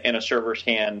tablet in a server's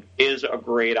hand is a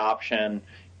great option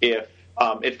if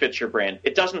it fits your brand.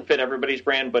 It doesn't fit everybody's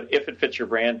brand, but if it fits your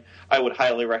brand, I would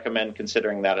highly recommend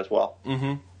considering that as well.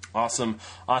 Awesome.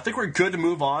 I think we're good to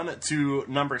move on to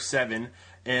number 7,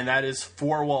 and that is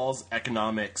four-walls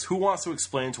economics. Who wants to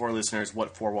explain to our listeners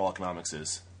what four-wall economics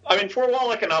is?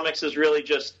 Four-wall economics is really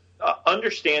just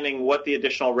understanding what the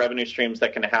additional revenue streams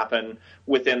that can happen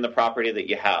within the property that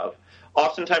you have.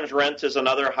 Oftentimes rent is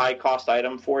another high cost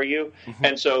item for you.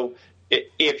 And so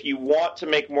if you want to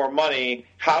make more money,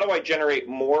 how do I generate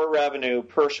more revenue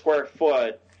per square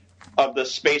foot of the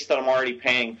space that I'm already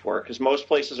paying for? Because most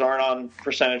places aren't on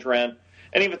percentage rent.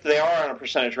 And even if they are on a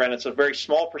percentage rent, it's a very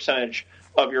small percentage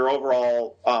of your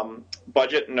overall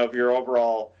budget and of your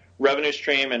overall revenue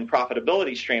stream and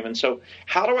profitability stream. And so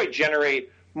how do I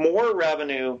generate more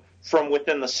revenue from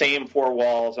within the same four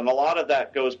walls? And a lot of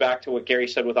that goes back to what Gary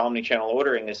said with omni-channel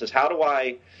ordering is how do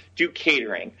I do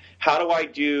catering? How do I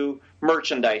do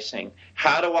merchandising?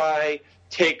 How do I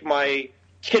take my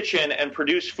kitchen and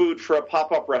produce food for a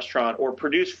pop-up restaurant or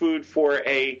produce food for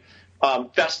a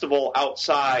festival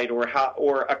outside or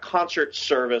a concert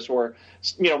service or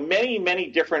many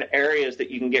different areas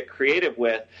that you can get creative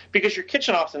with, because your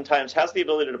kitchen oftentimes has the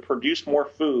ability to produce more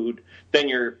food than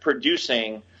you're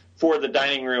producing for the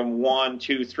dining room 1,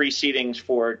 2, 3 seatings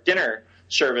for dinner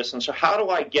service. And so how do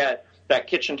I get that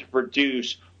kitchen to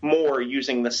produce more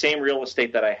using the same real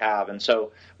estate that I have? And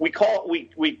so we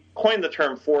coined the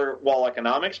term four wall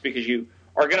economics, because you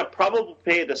are going to probably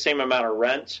pay the same amount of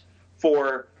rent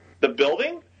for the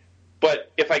building,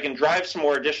 but if I can drive some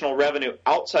more additional revenue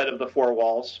outside of the four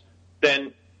walls,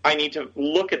 then I need to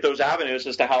look at those avenues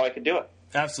as to how I can do it.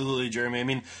 Absolutely, Jeremy. I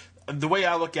mean, the way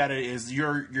I look at it is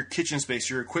your kitchen space,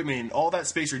 your equipment, all that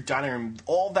space, your dining room,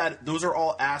 all that, those are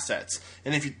all assets.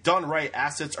 And if you've done right,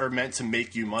 assets are meant to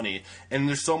make you money. And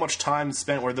there's so much time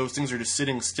spent where those things are just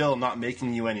sitting still, not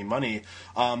making you any money.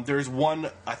 There's one,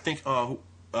 I think,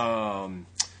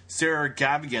 Sarah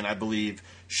Gavigan, I believe,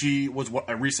 she was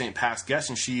a recent past guest,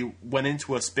 and she went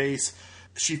into a space.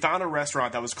 She found a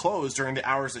restaurant that was closed during the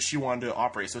hours that she wanted to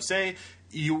operate. So say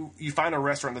you find a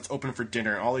restaurant that's open for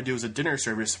dinner, and all they do is a dinner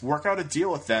service. Work out a deal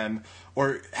with them,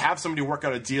 or have somebody work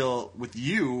out a deal with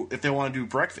you if they want to do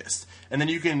breakfast. And then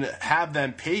you can have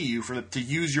them pay you to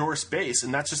use your space,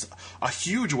 and that's just a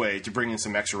huge way to bring in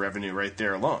some extra revenue right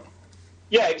there alone.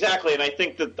 Yeah, exactly. And I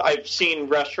think that I've seen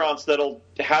restaurants that'll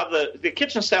have the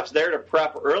kitchen staff's there to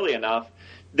prep early enough.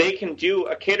 They can do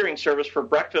a catering service for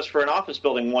breakfast for an office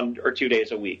building 1 or 2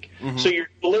 days a week. Mm-hmm. So you're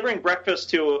delivering breakfast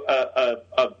to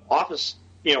a office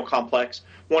complex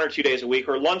 1 or 2 days a week,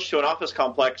 or lunch to an office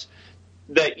complex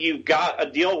that you've got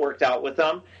a deal worked out with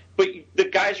them. But the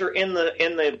guys are in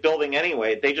the building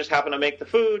anyway. They just happen to make the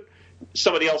food.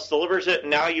 Somebody else delivers it, and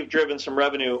now you've driven some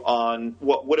revenue on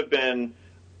what would have been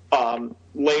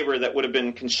labor that would have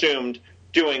been consumed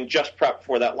doing just prep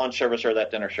for that lunch service or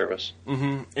that dinner service.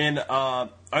 Mm-hmm. And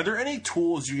are there any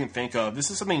tools you can think of?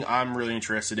 This is something I'm really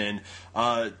interested in,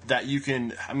 that you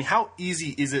can, I mean, how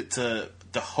easy is it to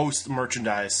host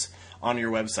merchandise on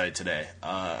your website today?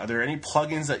 Are there any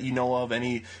plugins that you know of,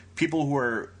 any people who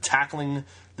are tackling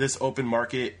this open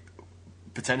market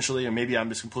potentially, or maybe I'm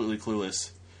just completely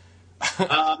clueless?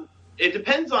 It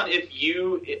depends on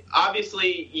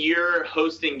obviously you're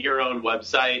hosting your own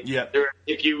website. Yeah.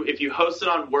 If you host it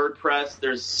on WordPress,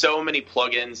 there's so many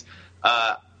plugins.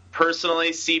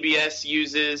 Personally, CBS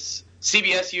uses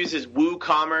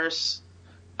WooCommerce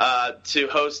to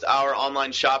host our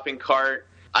online shopping cart.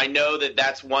 I know that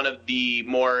that's one of the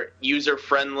more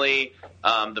user-friendly.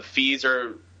 The fees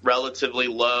are relatively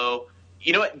low.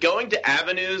 You know what? Going to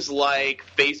avenues like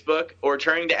Facebook or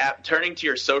turning to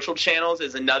your social channels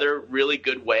is another really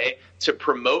good way to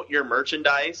promote your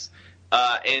merchandise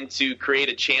and to create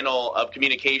a channel of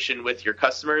communication with your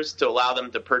customers to allow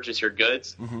them to purchase your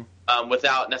goods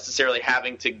without necessarily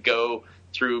having to go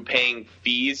through paying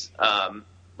fees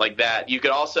like that. You could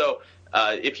also,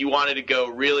 if you wanted to go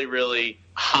really, really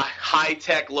high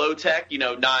tech, low tech,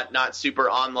 not super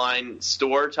online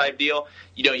store type deal,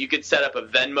 you could set up a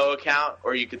Venmo account,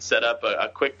 or you could set up a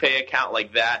quick pay account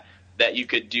like that you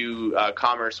could do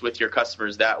commerce with your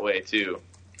customers that way too.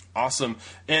 Awesome.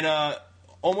 And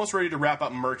almost ready to wrap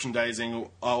up merchandising.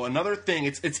 Oh, another thing,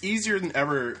 it's easier than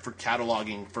ever for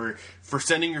cataloging, for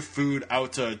sending your food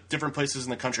out to different places in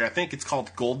the country. I think it's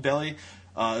called Goldbelly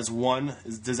is one.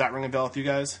 Does that ring a bell with you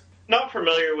guys? Not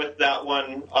familiar with that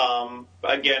one.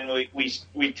 Again,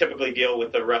 we typically deal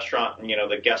with the restaurant and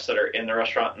the guests that are in the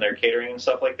restaurant and their catering and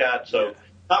stuff like that. So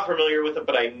not familiar with it,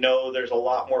 but I know there's a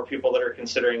lot more people that are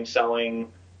considering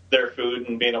selling their food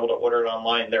and being able to order it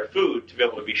online, their food, to be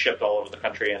able to be shipped all over the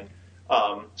country. And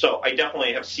so I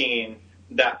definitely have seen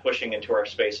that pushing into our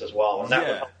space as well. And that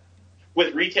would help.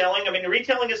 With retailing, I mean,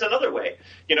 retailing is another way.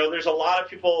 There's a lot of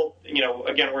people,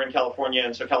 again, we're in California,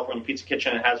 and so California Pizza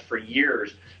Kitchen has for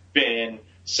years been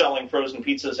selling frozen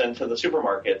pizzas into the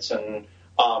supermarkets. And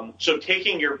so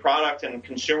taking your product and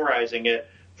consumerizing it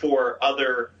for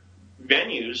other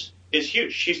venues is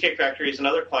huge. Cheesecake Factory is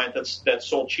another client that's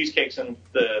sold cheesecakes in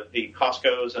the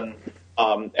Costco's and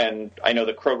And I know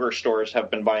the Kroger stores have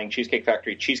been buying Cheesecake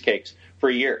Factory cheesecakes for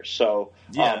years. So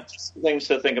things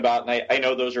to think about. And I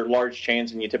know those are large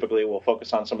chains, and you typically will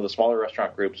focus on some of the smaller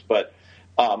restaurant groups. But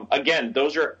again,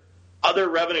 those are other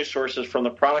revenue sources from the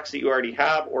products that you already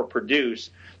have or produce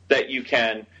that you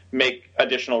can make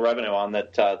additional revenue on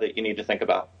that you need to think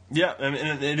about. Yeah,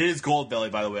 and it is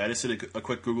Goldbelly, by the way. I just did a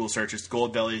quick Google search. It's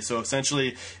Goldbelly. So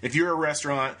essentially, if you're a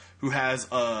restaurant who has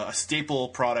a staple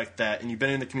product and you've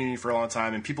been in the community for a long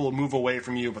time, and people will move away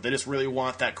from you, but they just really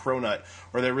want that cronut,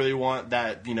 or they really want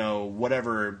that,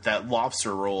 whatever, that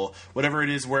lobster roll, whatever it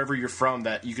is, wherever you're from,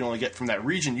 that you can only get from that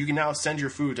region, you can now send your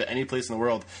food to any place in the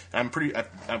world. And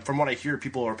from what I hear,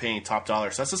 people are paying top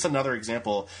dollar. So that's just another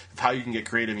example of how you can get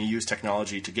creative and use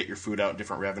technology to get your food out in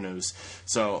different revenues.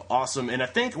 So awesome. And I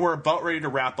think we're about ready to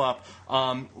wrap up.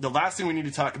 The last thing we need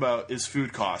to talk about is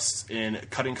food costs and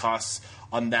cutting costs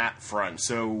on that front.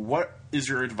 So what is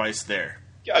your advice there?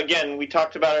 Again, we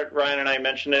talked about it. Ryan and I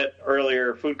mentioned it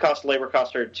earlier. Food costs, labor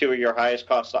costs are two of your highest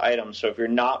cost items. So if you're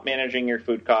not managing your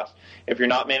food costs, if you're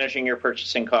not managing your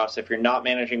purchasing costs, if you're not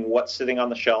managing what's sitting on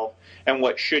the shelf and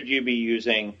what should you be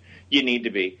using, you need to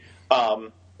be.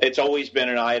 It's always been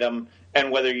an item.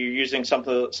 And whether you're using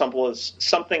something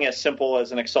as simple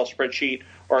as an Excel spreadsheet,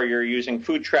 or you're using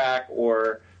Food Track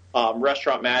or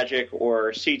Restaurant Magic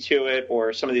or See To It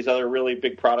or some of these other really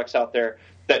big products out there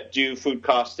that do food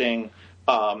costing,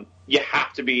 you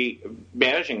have to be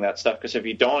managing that stuff, because if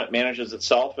you don't, it manages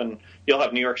itself, and you'll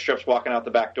have New York strips walking out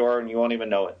the back door and you won't even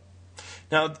know it.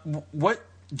 Now, what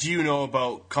do you know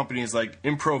about companies like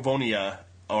Improvonia,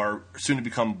 or soon to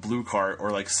become Blue Cart,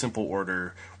 or like Simple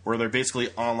Order, where they're basically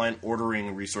online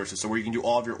ordering resources, so where you can do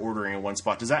all of your ordering in one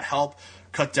spot? Does that help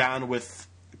cut down with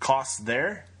costs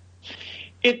there?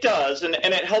 It does, and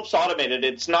it helps automate it.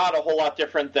 It's not a whole lot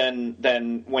different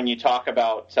than when you talk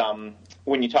about the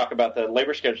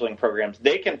labor scheduling programs.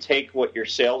 They can take what your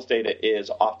sales data is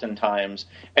oftentimes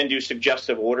and do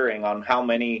suggestive ordering on how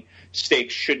many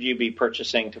steaks should you be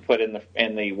purchasing to put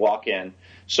in the walk-in.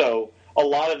 So a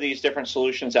lot of these different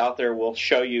solutions out there will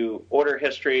show you order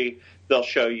history. They'll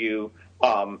show you,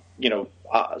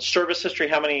 service history.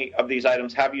 How many of these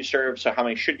items have you served? So how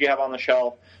many should you have on the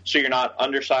shelf? So you're not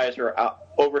undersized or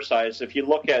oversized. If you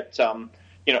look at,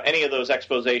 any of those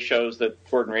expose shows that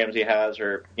Gordon Ramsay has,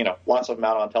 or, lots of them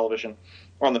out on television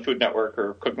or on the Food Network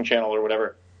or Cooking Channel or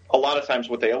whatever, a lot of times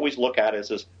what they always look at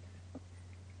is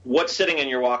what's sitting in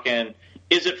your walk-in.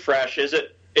 Is it fresh? Is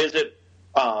it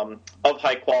of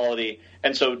high quality?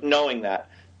 And so knowing that.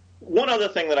 One other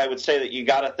thing that I would say that you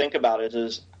got to think about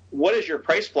is what is your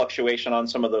price fluctuation on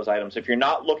some of those items? If you're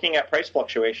not looking at price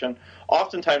fluctuation,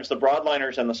 oftentimes the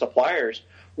broadliners and the suppliers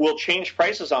will change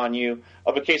prices on you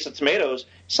of a case of tomatoes,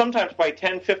 sometimes by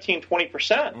 10, 15,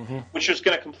 20%, which is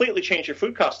going to completely change your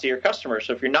food cost to your customers.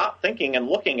 So if you're not thinking and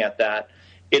looking at that,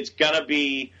 it's going to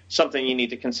be something you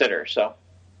need to consider. So,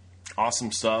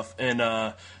 awesome stuff. And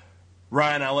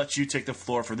Ryan, I'll let you take the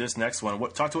floor for this next one.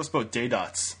 Talk to us about Day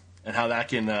Dots and how that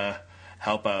can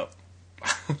help out.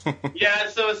 Yeah,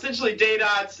 so essentially Day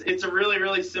Dots, it's a really,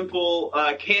 really simple,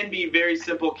 can be very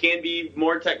simple, can be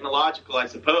more technological, I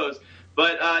suppose.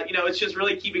 But, it's just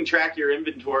really keeping track of your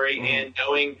inventory and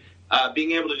knowing,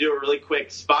 being able to do a really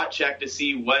quick spot check to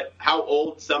see how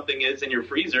old something is in your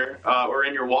freezer or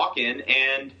in your walk-in,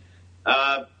 and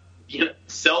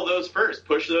sell those first,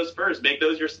 push those first, make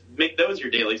those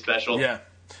your daily special. Yeah.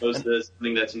 Opposed to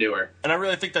something that's newer. And I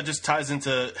really think that just ties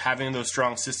into having those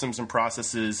strong systems and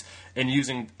processes and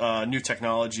using new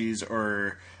technologies,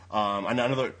 or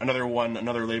another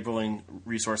labeling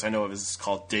resource I know of is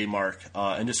called Daymark,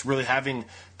 and just really having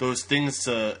those things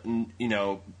to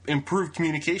improve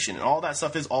communication. And all that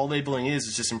stuff all labeling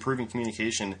is just improving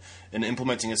communication and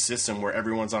implementing a system where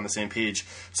everyone's on the same page,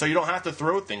 so you don't have to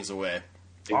throw things away.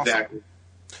 Exactly.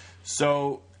 Awesome.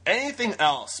 So anything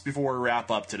else before we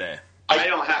wrap up today? I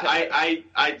don't have.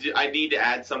 I need to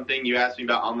add something. You asked me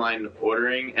about online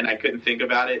ordering, and I couldn't think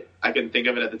about it. I couldn't think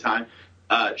of it at the time.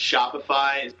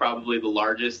 Shopify is probably the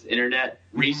largest internet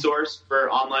resource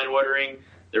for online ordering.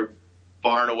 They're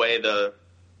far and away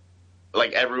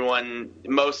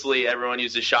mostly everyone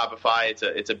uses Shopify.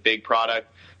 It's a big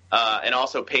product, and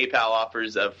also PayPal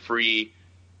offers a free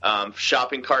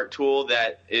shopping cart tool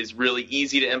that is really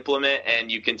easy to implement, and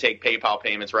you can take PayPal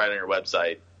payments right on your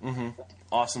website. Mm-hmm.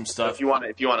 Awesome stuff. So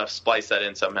if you want to splice that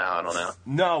in somehow, I don't know.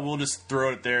 No, we'll just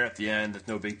throw it there at the end. It's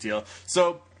no big deal.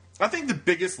 So I think the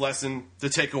biggest lesson to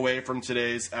take away from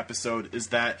today's episode is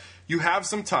that you have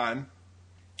some time,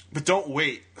 but don't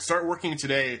wait. Start working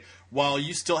today while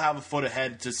you still have a foot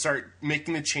ahead to start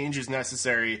making the changes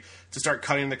necessary to start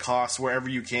cutting the costs wherever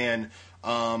you can.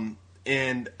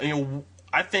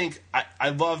 I think I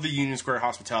love the Union Square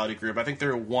Hospitality Group. I think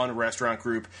they're one restaurant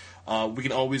group we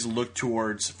can always look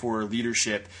towards for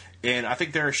leadership. And I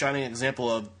think they're a shining example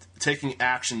of taking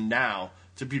action now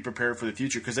to be prepared for the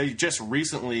future, because they just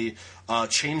recently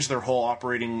changed their whole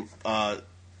operating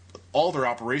all their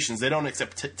operations. They don't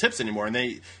accept tips anymore, and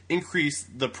they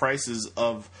increased the prices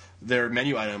of their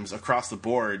menu items across the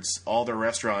boards, all their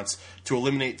restaurants, to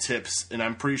eliminate tips. And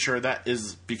I'm pretty sure that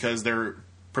is because they're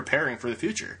preparing for the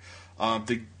future,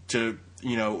 to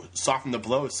soften the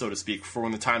blow, so to speak, for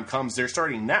when the time comes. They're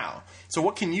starting now. So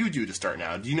what can you do to start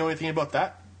now? Do you know anything about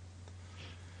that?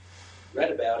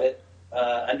 Read about it,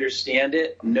 understand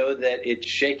it, know that it's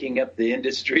shaking up the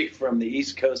industry from the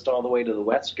East Coast all the way to the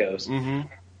West Coast. Mm-hmm.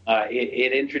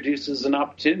 It introduces an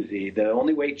opportunity. The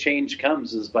only way change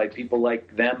comes is by people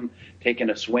like them taking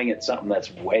a swing at something that's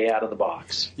way out of the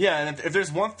box. Yeah, and if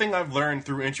there's one thing I've learned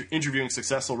through interviewing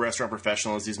successful restaurant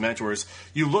professionals, these mentors,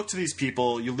 you look to these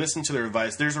people, you listen to their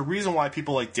advice. There's a reason why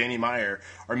people like Danny Meyer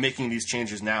are making these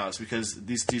changes now. It's because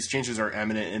these changes are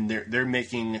imminent, and they're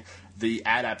making the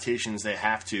adaptations they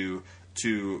have to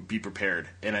be prepared.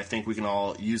 And I think we can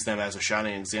all use them as a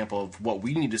shining example of what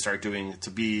we need to start doing to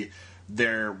be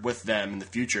there with them in the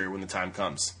future when the time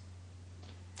comes.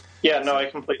 Yeah, no, I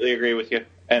completely agree with you.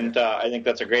 And I think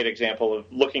that's a great example of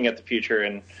looking at the future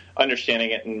and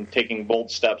understanding it and taking bold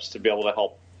steps to be able to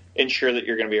help ensure that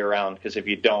you're going to be around. Because if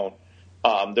you don't,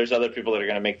 there's other people that are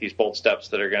going to make these bold steps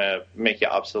that are going to make you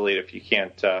obsolete if you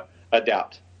can't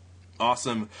adapt.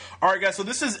 Awesome. All right, guys, so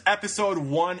this is episode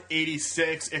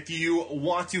 186. If you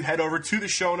want to head over to the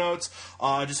show notes,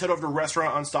 just head over to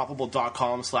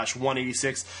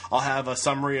restaurantunstoppable.com/186. I'll have a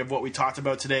summary of what we talked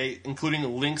about today, including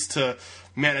links to,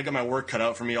 man, I got my work cut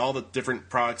out for me, all the different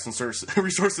products and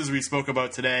resources we spoke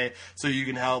about today, so you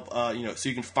can help, so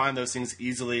you can find those things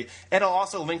easily. And I'll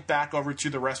also link back over to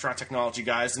the Restaurant Technology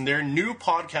guys and their new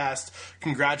podcast.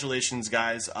 Congratulations,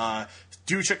 guys.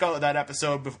 Do check out that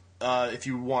episode if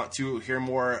you want to hear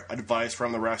more advice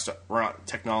from the Restaurant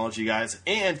Technology guys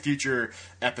and future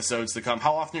episodes to come.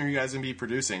 How often are you guys going to be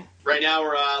producing? Right now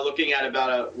we're looking at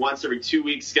about a once every 2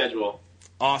 week schedule.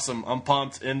 Awesome. I'm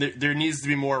pumped. And there needs to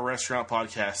be more restaurant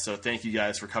podcasts, so thank you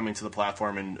guys for coming to the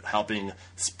platform and helping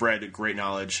spread great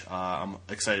knowledge. I'm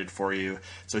excited for you.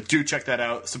 So do check that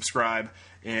out, subscribe,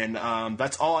 and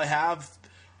that's all I have.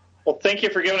 Well, thank you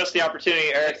for giving us the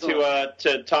opportunity, Eric,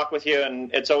 to talk with you,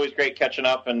 and it's always great catching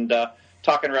up and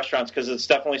talking restaurants, because it's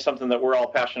definitely something that we're all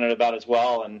passionate about as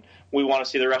well, and we want to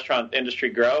see the restaurant industry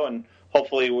grow, and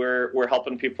hopefully we're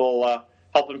helping people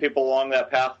along that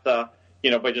path, by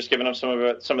just giving them some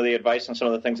of the advice and some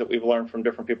of the things that we've learned from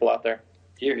different people out there.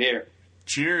 Hear, hear.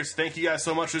 Cheers. Thank you guys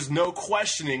so much. There's no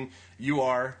questioning you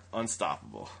are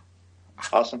unstoppable.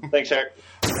 Awesome. Thanks, Eric.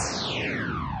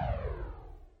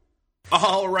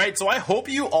 All right, so I hope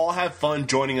you all have fun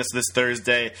joining us this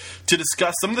Thursday to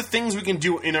discuss some of the things we can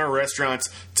do in our restaurants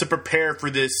to prepare for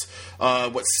this,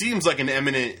 what seems like an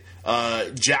imminent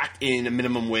jack in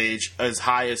minimum wage as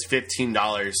high as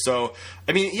 $15. So,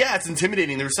 I mean, yeah, it's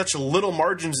intimidating. There's such little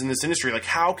margins in this industry. Like,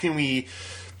 how can we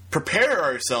prepare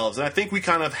ourselves? And I think we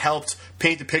kind of helped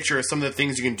paint the picture of some of the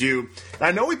things you can do. And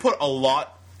I know we put a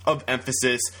lot of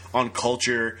emphasis on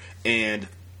culture and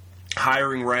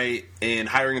hiring right and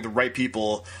hiring the right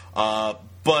people,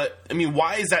 but I mean,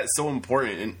 why is that so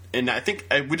important? And I think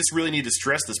we just really need to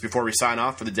stress this before we sign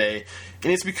off for the day,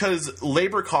 and it's because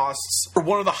labor costs are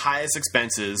one of the highest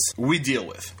expenses we deal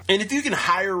with. And if you can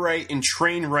hire right and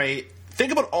train right,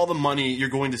 think about all the money you're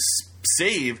going to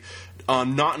save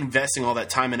not investing all that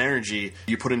time and energy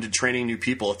you put into training new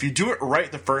people. If you do it right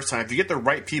the first time, if you get the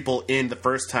right people in the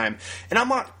first time, and I'm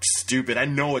not stupid, I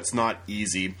know it's not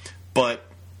easy, but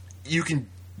you can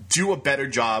do a better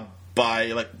job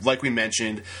by, like we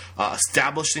mentioned,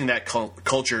 establishing that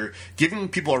culture, giving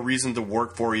people a reason to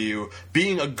work for you,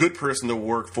 being a good person to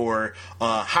work for,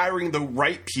 hiring the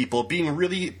right people, being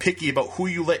really picky about who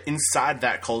you let inside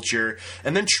that culture,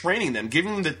 and then training them,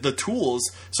 giving them the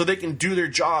tools so they can do their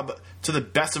job to the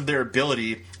best of their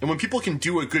ability. And when people can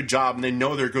do a good job and they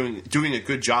know they're doing a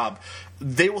good job,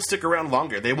 they will stick around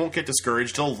longer. They won't get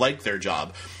discouraged. They'll like their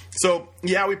job. So,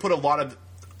 yeah, we put a lot of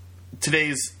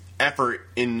today's effort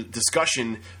in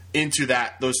discussion into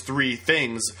those three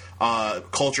things,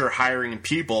 culture, hiring, and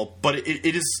people, but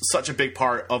it is such a big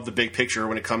part of the big picture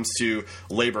when it comes to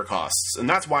labor costs, and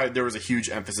that's why there was a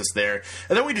huge emphasis there.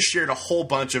 And then we just shared a whole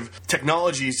bunch of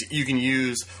technologies you can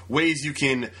use, ways you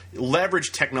can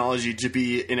leverage technology to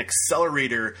be an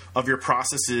accelerator of your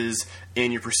processes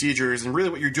and your procedures, and really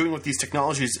what you're doing with these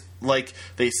technologies, like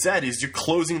they said, is you're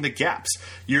closing the gaps.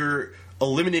 You're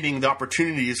eliminating the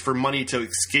opportunities for money to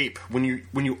escape. When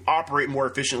you operate more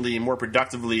efficiently and more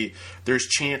productively, there's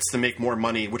chance to make more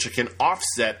money, which can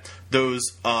offset those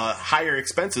higher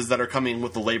expenses that are coming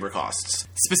with the labor costs,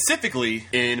 specifically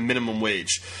in minimum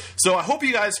wage. So I hope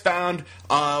you guys found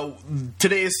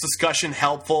today's discussion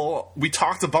helpful. We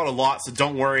talked about a lot, so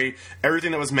don't worry.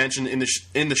 Everything that was mentioned in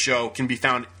the show can be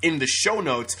found in the show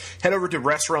notes. Head over to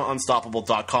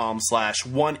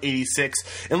restaurantunstoppable.com/186.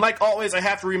 And like always, I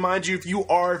have to remind you, if you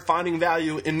are finding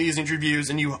value in these interviews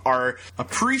and you are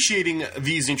appreciating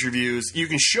these interviews, you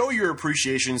can show your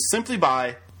appreciation simply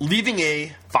by leaving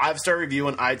a 5-star review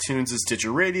on iTunes and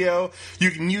Stitcher Radio. You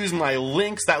can use my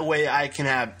links. That way I can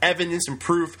have evidence and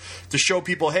proof to show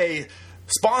people, hey,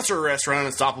 sponsor a Restaurant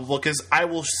Unstoppable, because I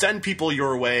will send people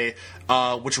your way,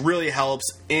 which really helps.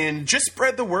 And just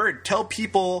spread the word. Tell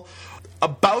people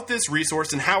about this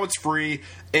resource and how it's free.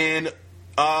 And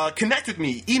connect with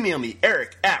me. Email me,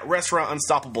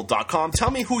 eric@restaurantunstoppable.com.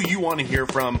 Tell me who you want to hear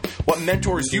from, what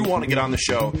mentors you want to get on the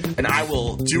show, and I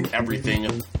will do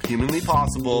everything humanly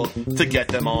possible to get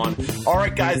them on. All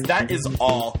right, guys, that is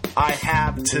all I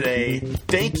have today.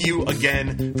 Thank you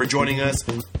again for joining us.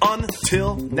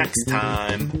 Until next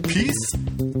time, peace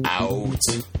out.